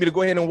if you need me to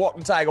go ahead and walk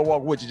the tiger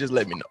walk with you, just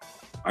let me know.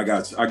 I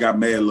got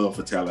mad love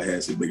for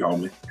Tallahassee, big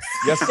homie.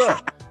 Yes,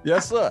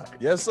 sir.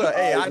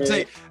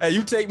 Hey,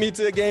 you take me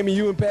to a game and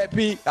you and Pat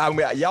P.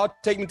 Y'all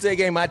take me to a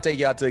game, I take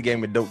y'all to a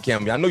game with Dope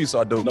Campbell. I know you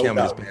saw Dope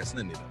Campbell this past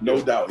Sunday.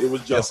 No doubt. It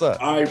was just. Yes, sir.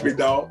 All right, big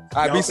dog.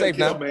 All right, be safe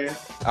now, man.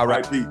 All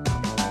right, Pete.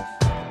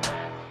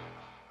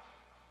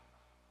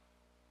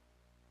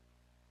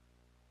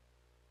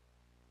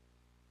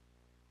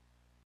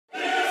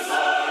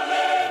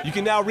 You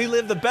can now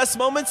relive the best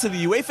moments of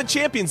the UEFA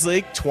Champions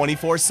League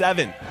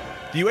 24/7.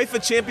 The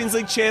UEFA Champions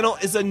League channel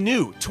is a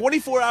new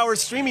 24-hour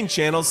streaming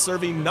channel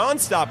serving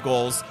non-stop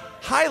goals,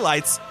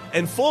 highlights,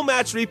 and full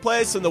match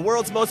replays from the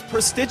world's most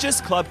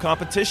prestigious club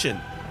competition.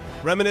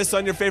 Reminisce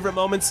on your favorite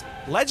moments,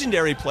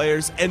 legendary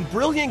players, and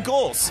brilliant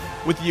goals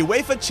with the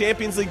UEFA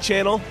Champions League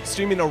channel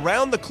streaming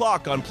around the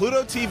clock on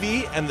Pluto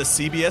TV and the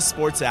CBS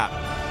Sports app.